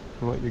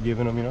and what you're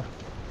giving them, you know.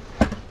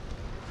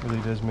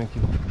 Really does make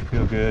you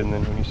feel good, and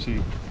then when you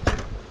see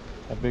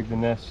how big the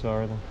nests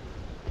are, then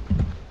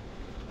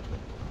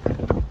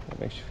that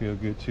makes you feel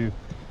good too.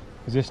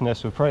 Because this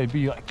nest would probably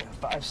be like a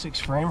 5-6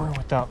 framer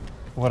without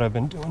what I've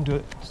been doing to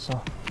it.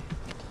 So,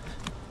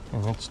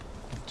 and it's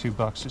 2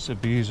 boxes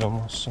of bees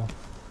almost. So,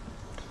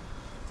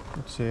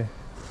 I'd say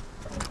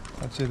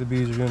the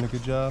bees are doing a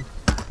good job.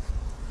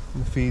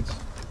 And the feed's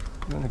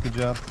doing a good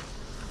job.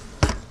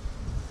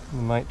 And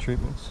the mite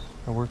treatments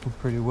are working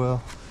pretty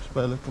well just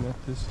by looking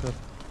at this stuff.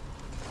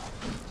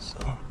 So,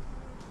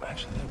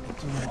 actually,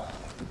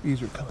 the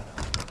bees are coming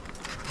up.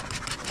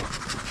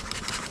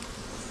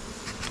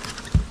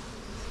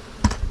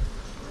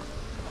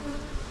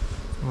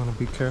 You want to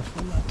be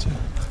careful not to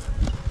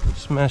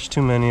smash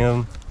too many of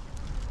them,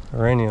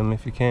 or any of them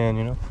if you can,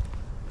 you know.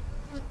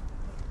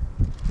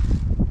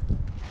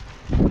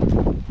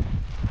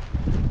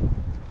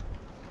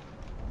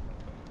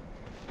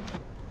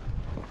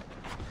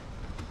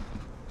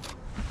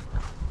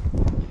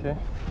 Okay.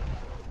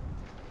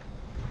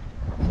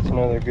 That's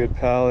another good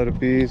pallet of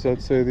bees.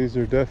 I'd say these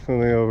are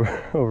definitely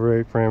over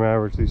 8 frame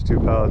average, these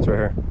 2 pallets right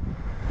here.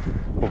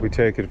 We'll be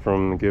taking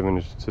from giving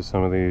it to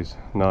some of these.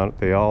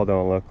 They all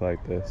don't look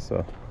like this,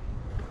 so.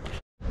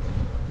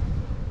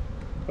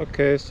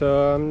 Okay,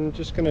 so I'm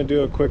just gonna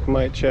do a quick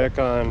mite check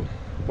on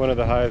one of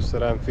the hives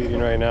that I'm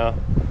feeding right now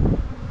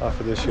off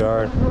of this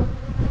yard.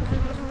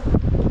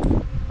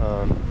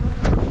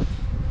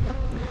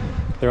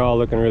 They're all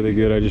looking really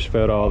good. I just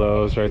fed all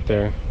those right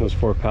there, those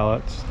 4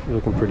 pallets. They're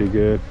looking pretty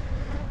good.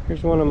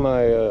 Here's one of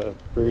my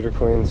breeder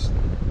queens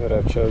that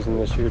I've chosen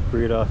this year to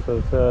breed off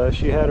of.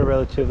 She had a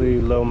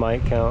relatively low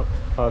mite count,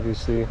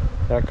 obviously.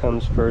 That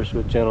comes first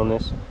with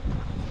gentleness.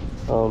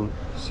 And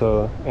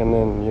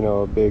then, you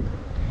know, a big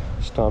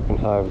stomping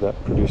hive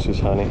that produces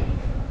honey,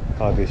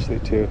 obviously,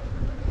 too.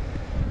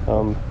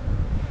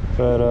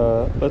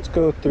 Let's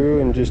go through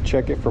and just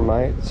check it for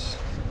mites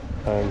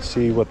and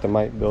see what the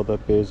mite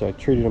buildup is. I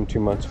treated them 2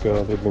 months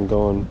ago. They've been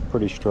going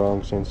pretty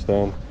strong since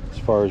then as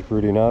far as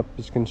brooding up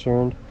is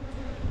concerned.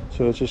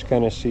 So let's just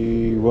kind of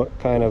see what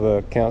kind of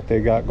a count they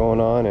got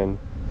going on and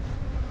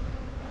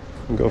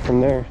go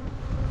from there.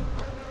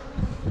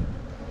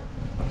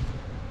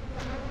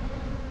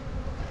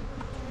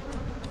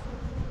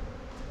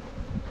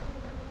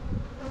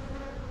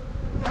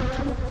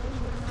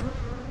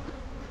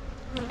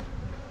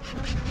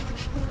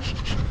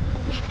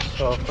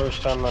 So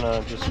first I'm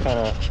gonna just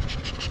I'm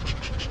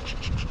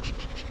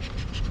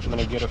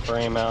gonna get a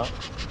frame out.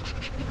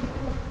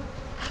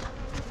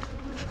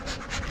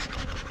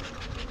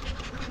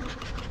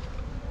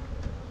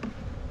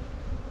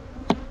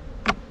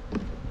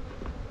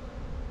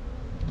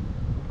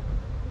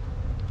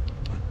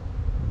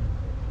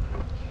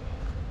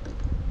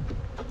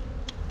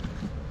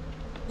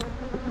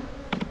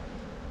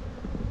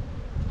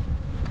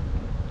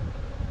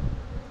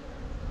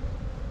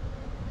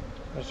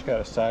 I just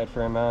got a side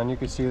frame on. You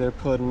can see they're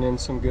putting in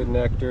some good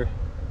nectar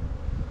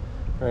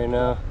right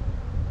now.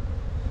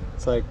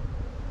 It's like,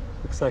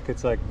 looks like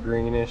it's like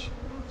greenish,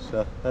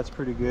 so that's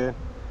pretty good.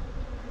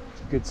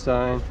 It's a good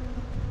sign.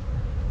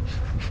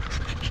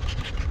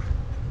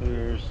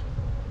 There's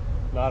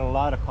not a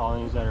lot of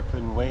colonies that are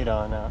putting weight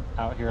on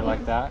out here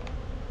like that,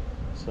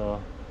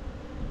 so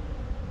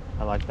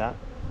I like that.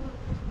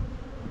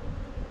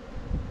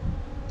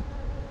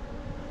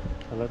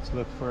 So let's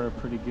look for a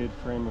pretty good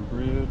frame of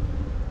brood.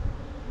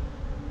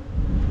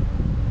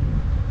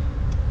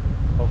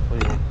 Hopefully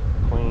the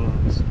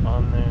queen's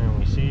on there and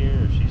we see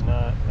her. If she's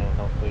not, then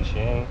hopefully she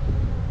ain't.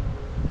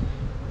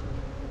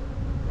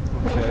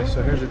 Okay,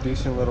 so here's a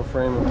decent little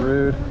frame of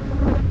brood.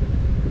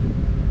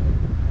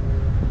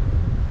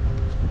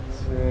 Let's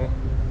see.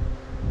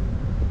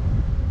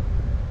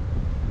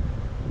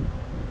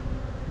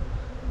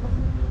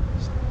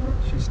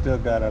 still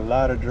got a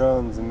lot of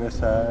drones in this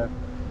hive.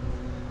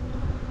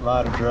 A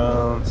lot of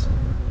drones.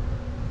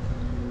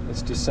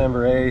 It's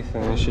December 8th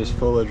and it's just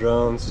full of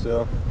drones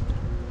still.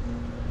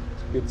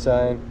 It's a good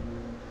sign.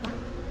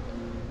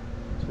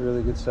 It's a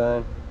really good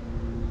sign.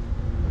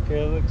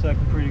 Okay, it looks like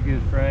a pretty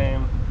good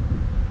frame,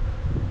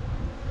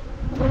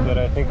 but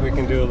I think we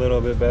can do a little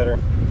bit better.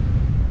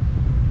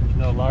 There's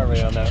no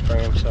larvae on that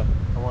frame, so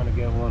I want to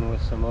get one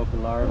with some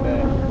open larvae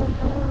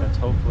that's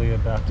hopefully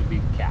about to be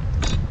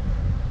capped.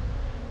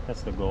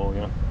 That's the goal,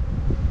 you know.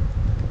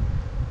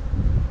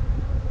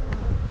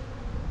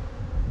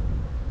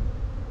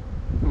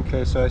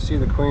 Okay, so I see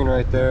the queen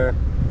right there.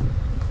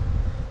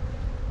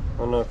 I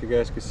don't know if you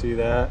guys can see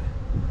that.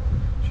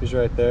 She's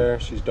right there.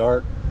 She's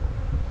dark.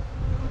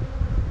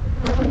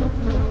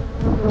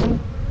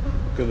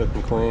 Good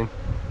looking queen.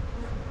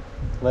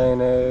 Laying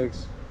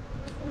eggs.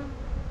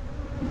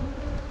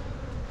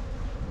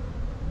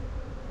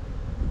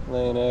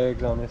 Laying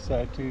eggs on this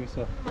side too,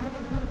 so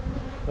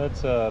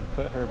let's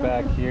put her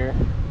back here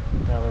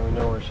now that we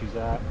know where she's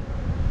at.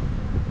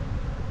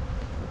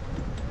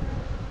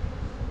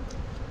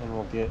 And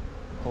we'll get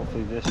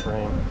hopefully this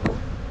frame.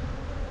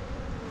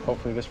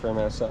 Hopefully this frame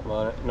has something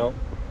on it. Nope.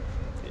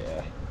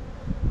 Yeah.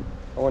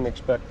 I wouldn't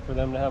expect for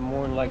them to have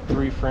more than like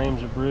 3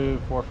 frames of brood,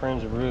 4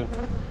 frames of brood.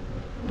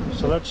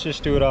 So let's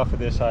just do it off of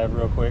this hive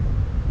real quick.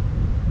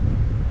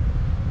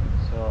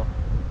 So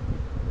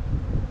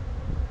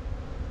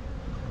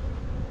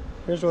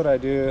here's what I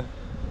do.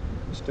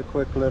 Just a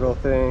quick little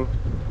thing.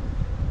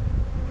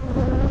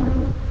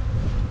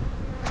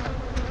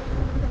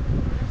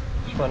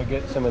 Just want to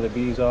get some of the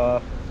bees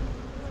off.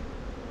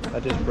 I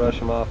just brush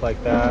them off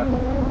like that.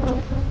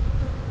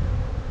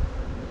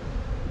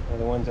 Or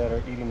the ones that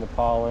are eating the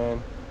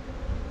pollen.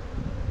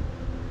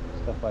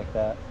 Stuff like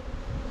that.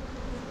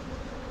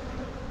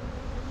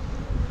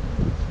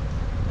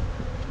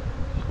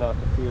 Just knock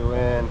a few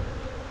in.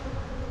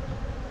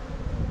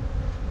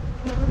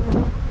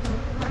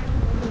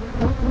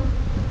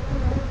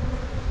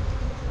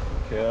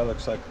 Okay, that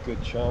looks like a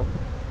good chunk.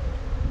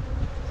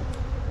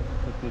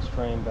 Put this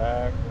frame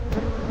back.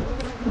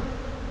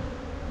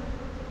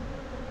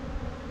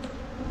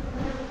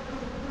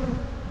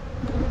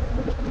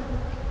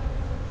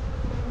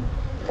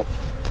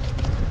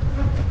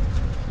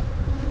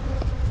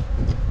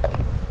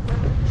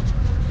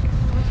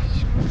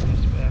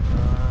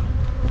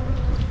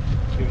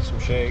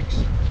 Shakes.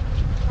 See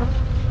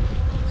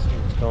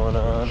what's going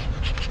on.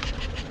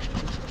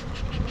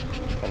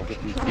 Kind of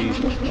get these bees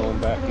going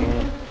back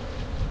in.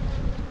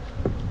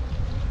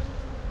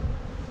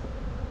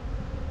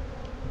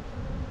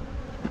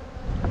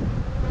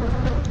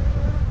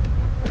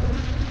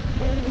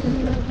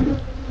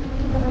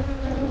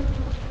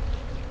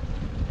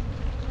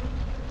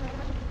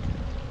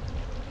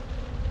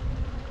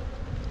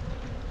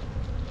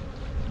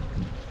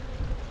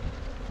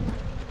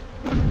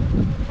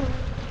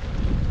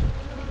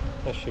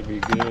 That should be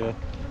good.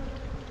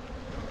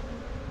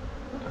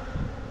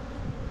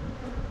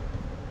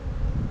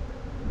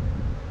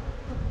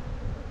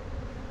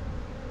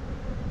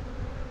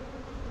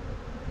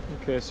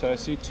 Okay, so I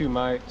see 2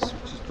 mites,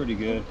 which is pretty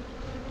good.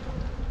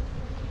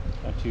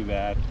 Not too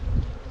bad.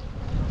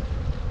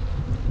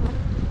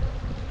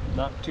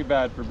 Not too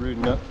bad for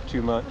brooding up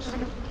 2 months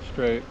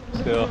straight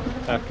still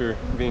after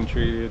being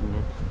treated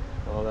and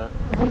all that.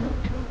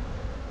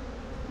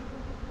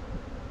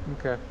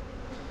 Okay.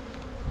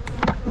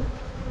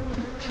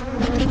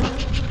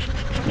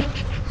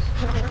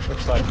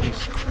 Looks like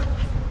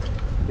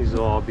these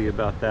will all be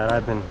about that.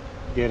 I've been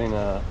getting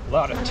a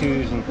lot of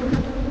 2s and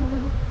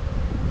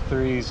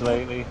 3s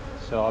lately,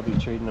 so I'll be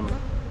treating them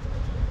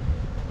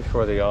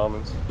before the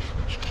almonds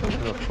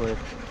real quick.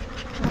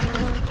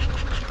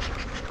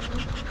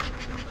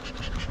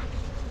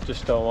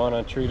 Just don't want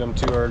to treat them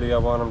too early. I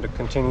want them to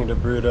continue to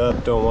brood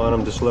up. Don't want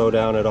them to slow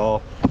down at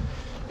all.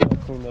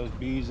 Clean those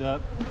bees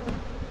up.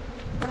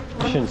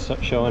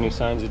 Shouldn't show any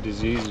signs of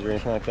diseases or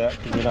anything like that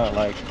because they're not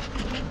like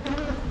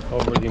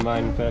overly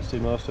mite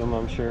infested, most of them,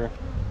 I'm sure.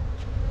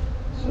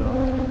 So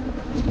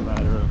it's a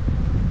matter of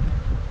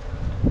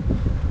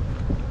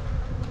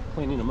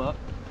cleaning them up.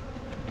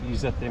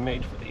 Bees that they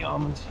made for the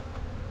almonds,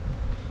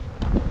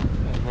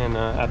 and then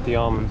at the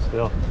almonds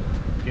they'll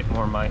get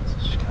more mites.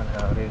 It's just kind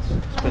of how it is,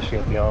 especially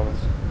at the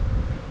almonds.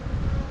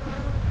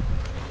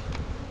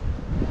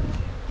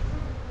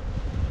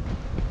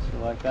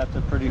 Like that's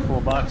a pretty full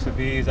box of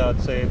bees. I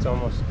would say it's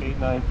almost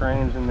 8-9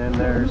 frames, and then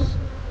there's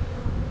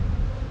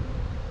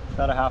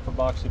about a half a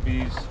box of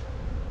bees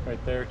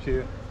right there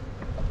too.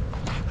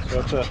 So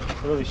it's a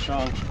really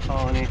strong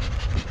colony.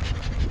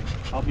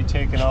 I'll be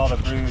taking all the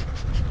brood.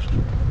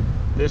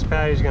 This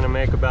patty is going to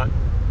make about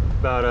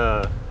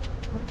I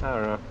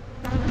don't know.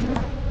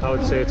 I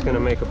would say it's going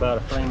to make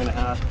about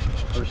 1.5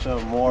 frames or so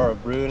more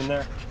of brood in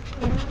there.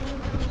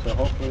 So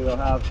hopefully they'll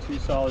have 2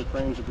 solid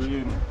frames of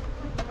brood.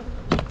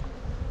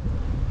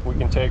 We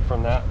can take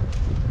from that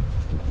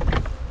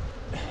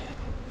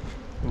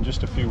in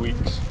just a few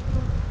weeks,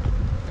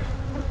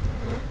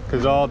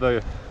 because all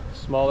the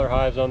smaller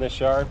hives on this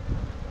yard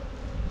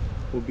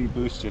will be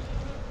boosted.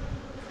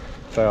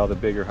 by all the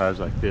bigger hives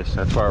like this.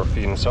 That's why we're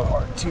feeding so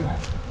hard too.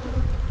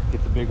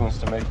 Get the big ones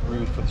to make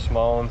brood for the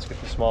small ones, get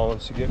the small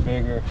ones to get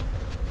bigger,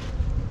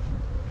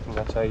 and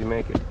that's how you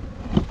make it.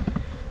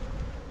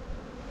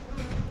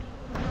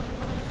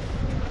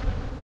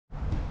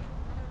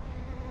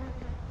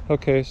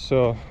 Okay,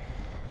 so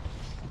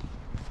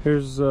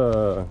here's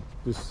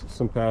just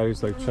some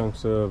patties, like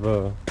chunks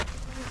of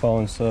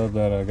pollen sub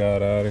that I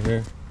got out of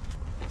here.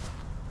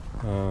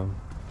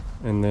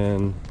 And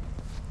then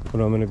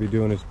what I'm going to be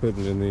doing is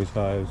putting it in these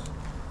hives.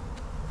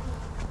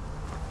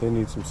 They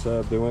need some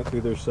sub. They went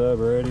through their sub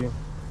already.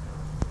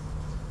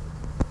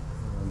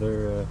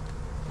 They're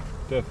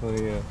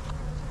definitely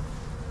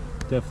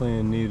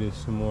in need of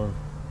some more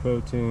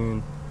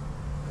protein.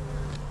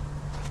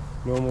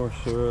 No more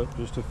syrup.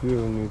 Just a few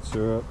of them need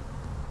syrup.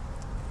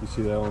 You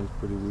see that one's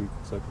pretty weak.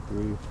 It's like a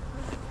 3.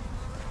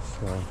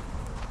 So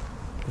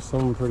some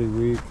of them pretty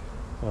weak.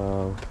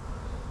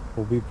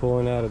 We'll be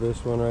pulling out of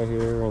this one right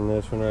here and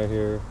this one right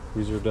here.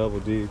 These are double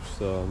deeps,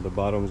 so the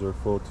bottoms are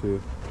full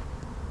too.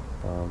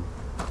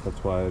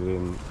 That's why I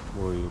didn't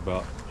worry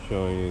about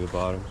showing you the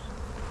bottoms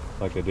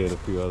like I did a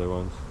few other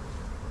ones.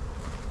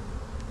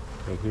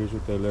 But here's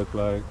what they look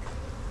like.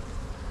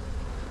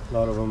 A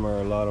lot of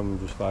them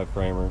just 5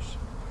 framers.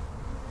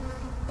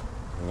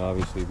 And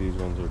obviously these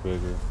ones are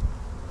bigger.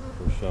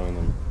 They're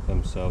showing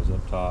themselves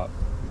up top,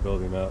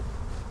 building up,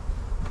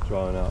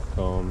 drawing out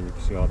comb. You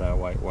can see all that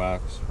white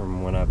wax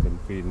from when I've been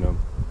feeding them.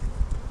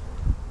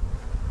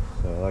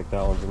 So I like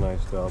that one's a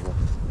nice double.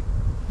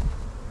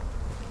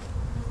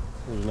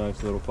 There's a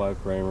nice little 5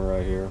 framer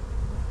right here.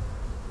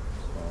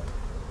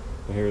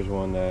 So here's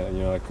one that, you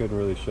know, I couldn't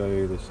really show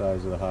you the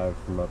size of the hive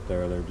from up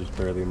there. They're just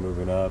barely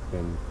moving up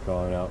and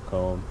drawing out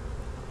comb.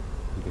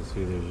 You can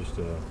see there's just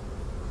a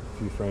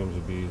few frames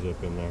of bees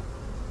up in there.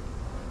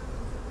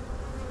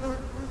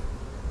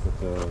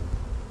 But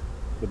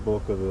the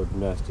bulk of the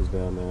nest is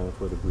down there. That's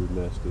where the brood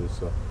nest is,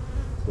 so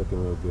it's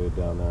looking real good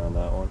down there on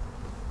that one.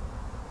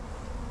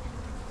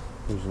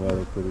 Here's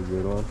another pretty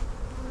good one.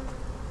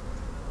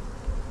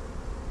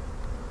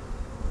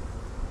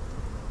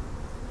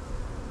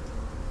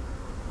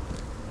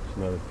 It's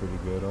another pretty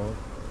good one.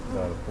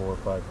 Got a 4 or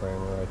 5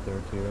 framer right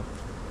there too.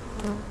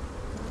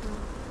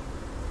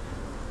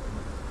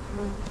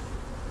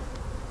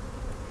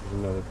 There's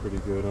another pretty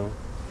good one.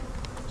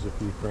 There's a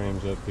few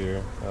frames up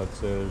here. I'd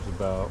say there's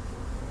about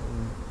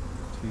 1,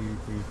 2,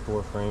 3,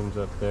 4 frames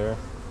up there.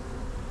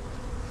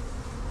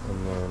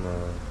 And then,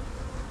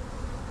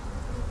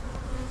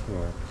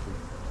 yeah,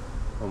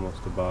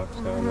 almost a box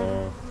down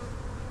there. A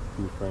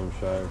few frames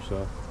shy or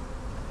so.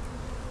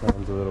 That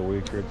one's a little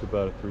weaker. It's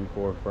about a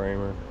 3-4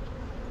 framer.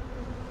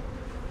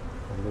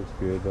 It looks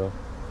good though.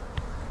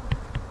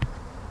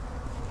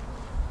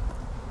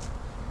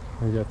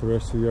 I got the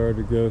rest of the yard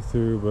to go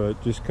through,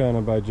 but just kind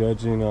of by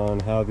judging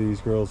on how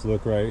these girls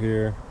look right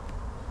here,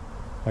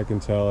 I can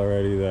tell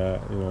already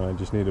that, you know, I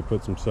just need to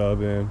put some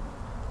sub in,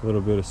 a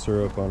little bit of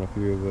syrup on a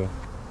few of the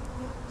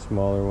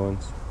smaller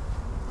ones,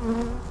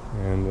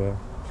 and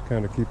just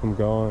kind of keep them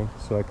going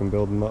so I can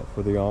build them up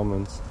for the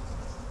almonds.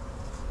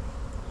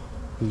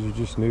 These are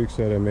just nucs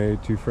that I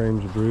made, 2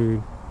 frames of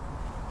brood.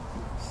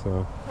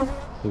 So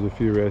there's a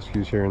few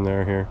rescues here and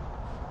there here,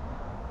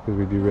 because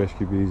we do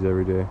rescue bees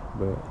every day,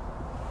 but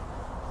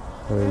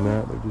other than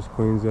that, they're just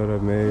queens that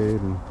I've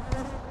made, and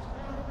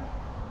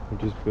they're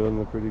just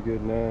building a pretty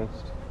good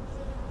nest.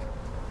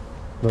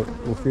 But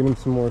we'll feed them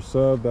some more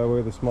sub, that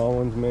way the small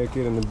ones make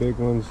it, and the big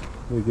ones,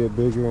 they get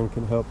bigger and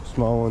can help the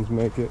small ones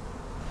make it.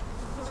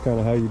 It's kind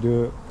of how you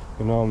do it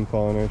in almond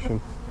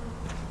pollination.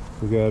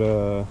 You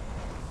gotta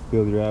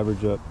build your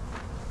average up.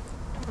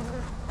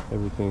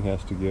 Everything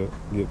has to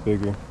get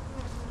bigger,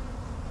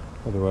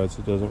 otherwise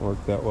it doesn't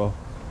work that well.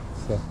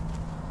 So,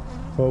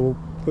 well, we'll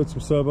put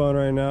some sub on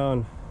right now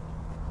and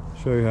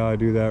show you how I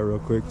do that real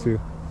quick too.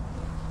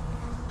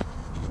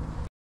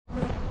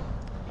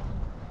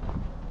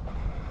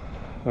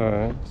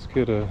 Alright, let's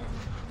get a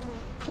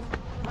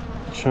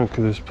chunk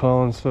of this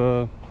pollen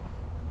sub.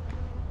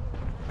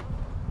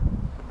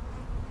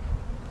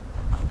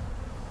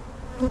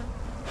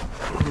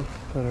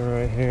 Put it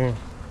right here.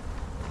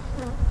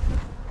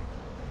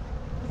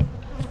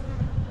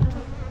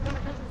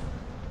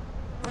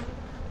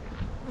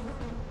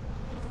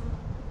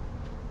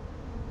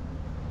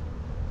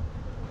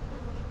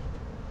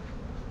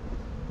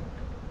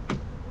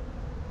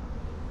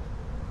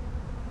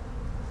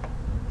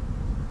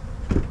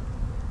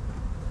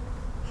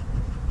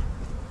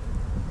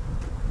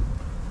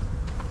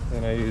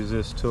 And I use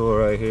this tool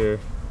right here.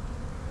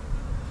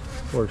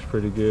 Works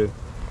pretty good.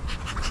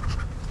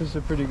 This is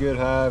a pretty good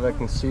hive. I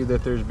can see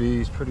that there's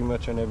bees pretty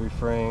much on every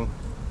frame,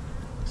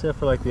 except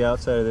for like the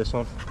outside of this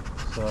one.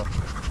 So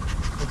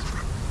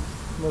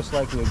it's most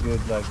likely a good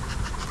like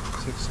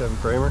 6-7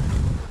 framer.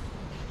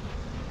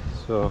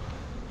 So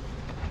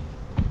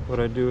what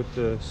I do with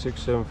the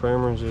 6-7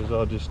 framers is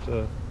I'll just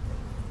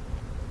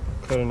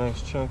cut a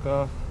nice chunk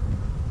off.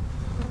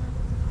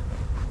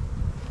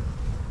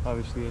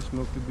 Obviously I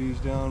smoke the bees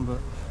down, but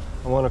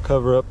I want to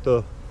cover up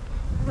the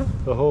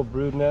whole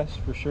brood nest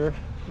for sure.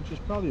 which is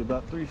probably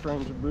about 3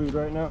 frames of brood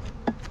right now.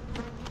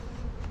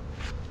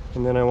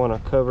 And then I want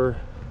to cover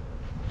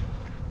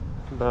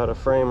about a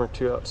frame or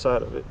 2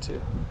 outside of it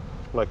too,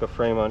 like a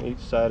frame on each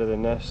side of the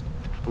nest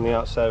on the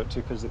outside of it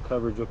too, because the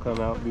coverage will come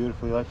out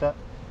beautifully like that.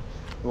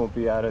 It won't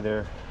be out of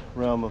their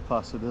realm of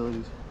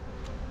possibilities.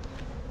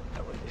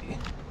 That would be.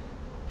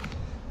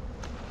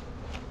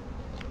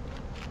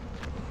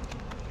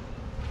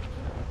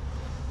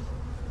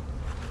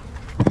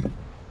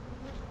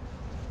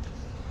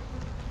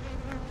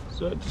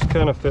 So I just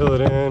kind of fill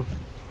it in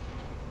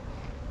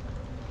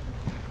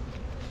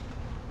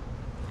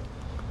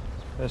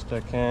as best I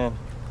can.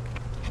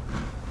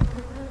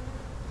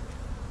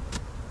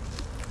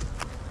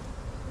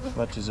 As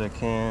much as I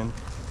can,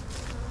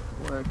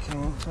 where I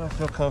can, so I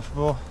feel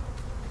comfortable.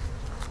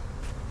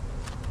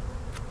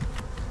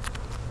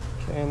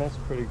 Okay, and that's a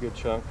pretty good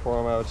chunk for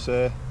them, I would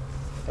say.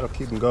 That'll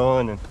keep them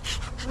going, and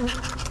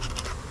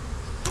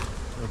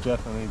they'll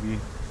definitely be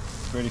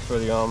ready for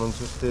the almonds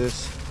with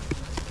this.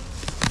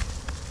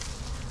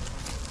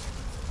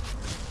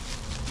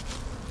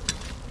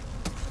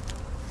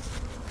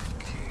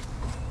 Okay.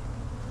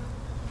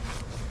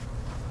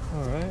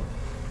 All right.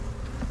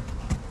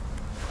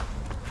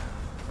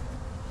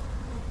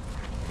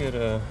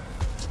 Could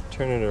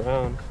turn it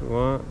around if we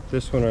want.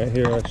 This one right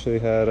here actually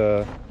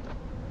had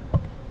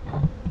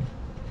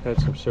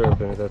some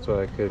syrup in it. That's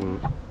why I couldn't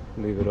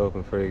leave it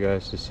open for you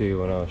guys to see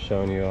when I was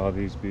showing you all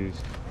these bees.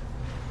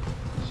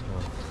 So,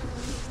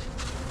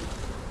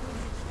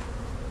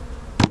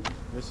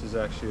 this is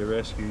actually a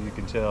rescue. You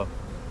can tell.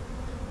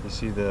 You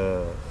see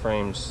the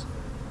frames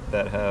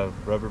that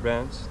have rubber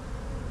bands.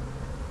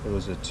 It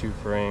was a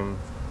two-framer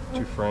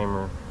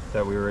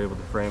that we were able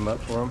to frame up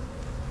for them.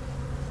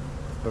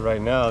 But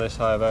right now, this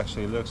hive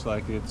actually looks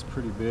like it's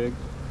pretty big.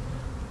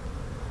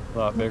 A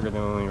lot bigger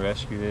than when we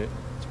rescued it.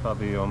 It's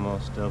probably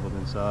almost doubled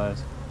in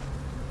size.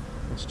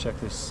 Let's check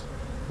this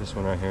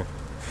one right here.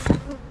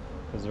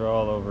 Because they're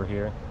all over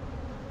here.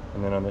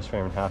 And then on this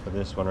frame, half of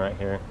this one right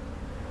here.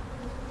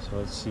 So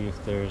let's see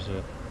if there's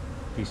a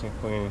decent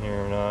queen in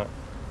here or not.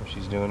 If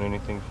she's doing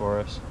anything for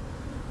us.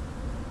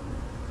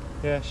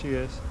 Yeah, she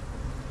is.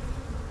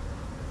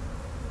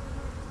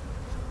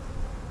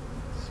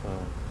 So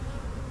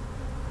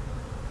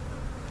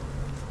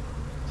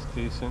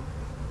decent.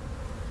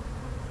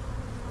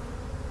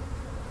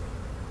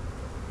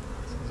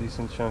 It's a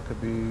decent chunk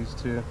of bees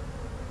too.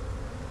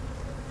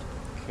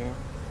 Okay.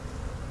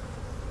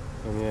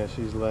 And yeah,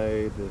 she's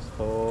laid this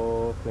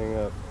whole thing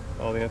up,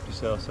 all the empty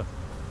cells. So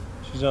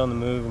she's on the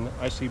move, and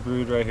I see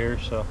brood right here,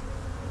 so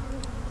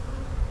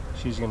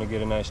she's gonna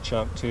get a nice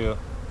chunk too.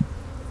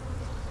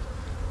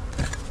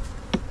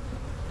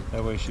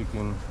 That way she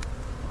can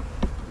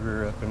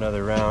rear up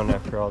another round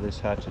after all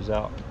this hatches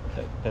out.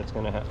 That's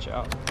gonna hatch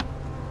out.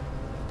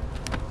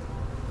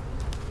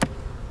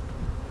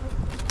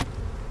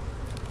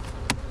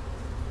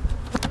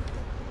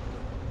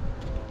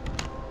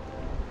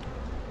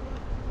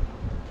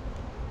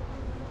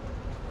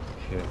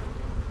 Okay.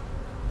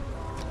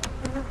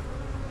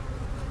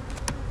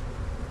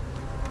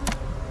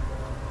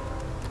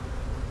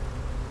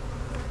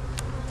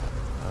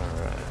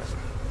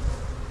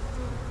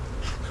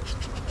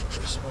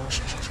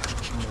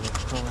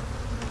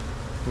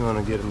 You want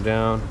to get them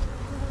down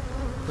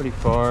pretty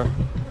far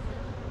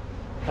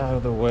out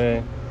of the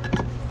way.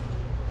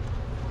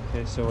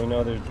 Okay, so we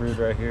know there's brood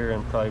right here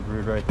and probably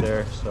brood right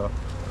there, so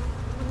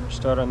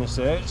start on this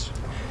edge.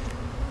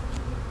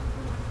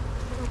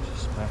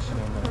 Just smash it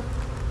in there.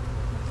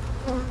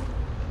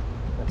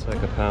 That's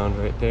like a pound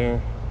right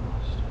there.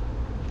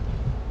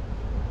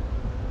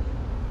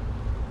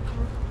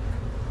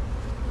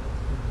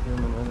 Give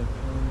them another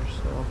pound or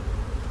so.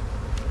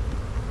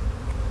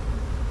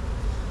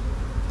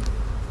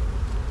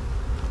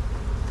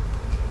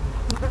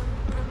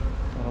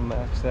 I'll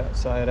max that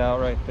side out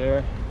right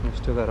there. We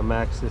still got to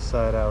max this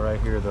side out right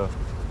here though.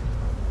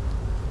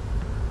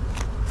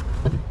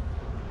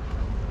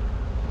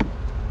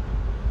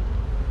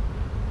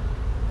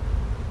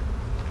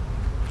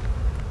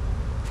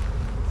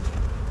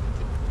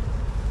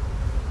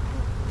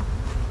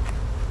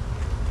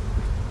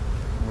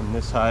 And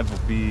this hive will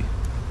be,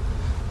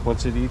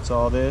 once it eats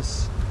all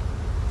this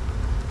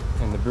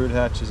and the brood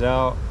hatches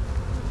out,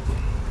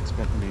 it's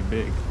going to be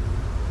big.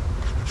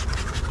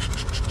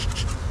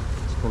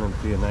 Going to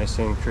be a nice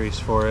increase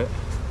for it.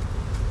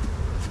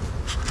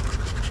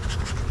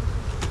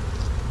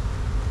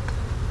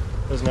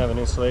 Doesn't have an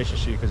insulation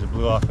sheet because it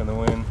blew off in the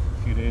wind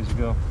a few days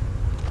ago.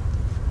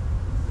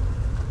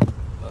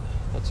 But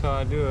that's how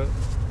I do it.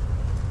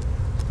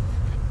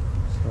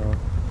 So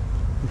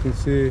you can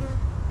see a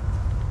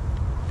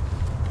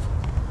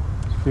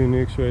few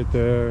nucs right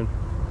there, and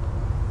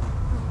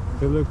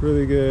they look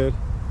really good.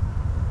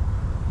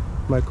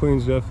 My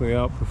queens definitely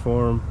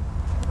outperform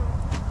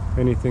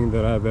anything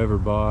that I've ever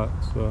bought,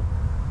 so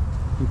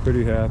I'm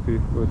pretty happy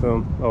with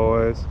them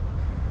always.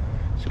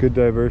 It's good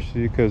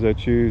diversity because I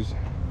choose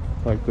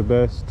like the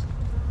best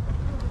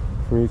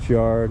from each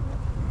yard.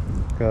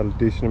 Got a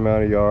decent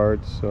amount of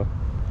yards, so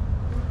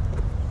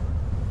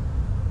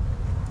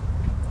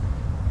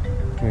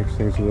Makes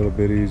things a little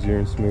bit easier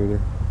and smoother.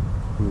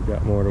 You've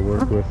got more to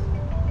work with.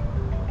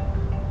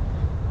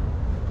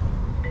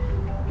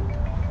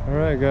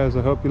 Alright guys,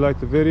 I hope you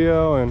liked the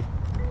video and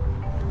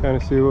kind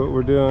of see what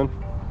we're doing.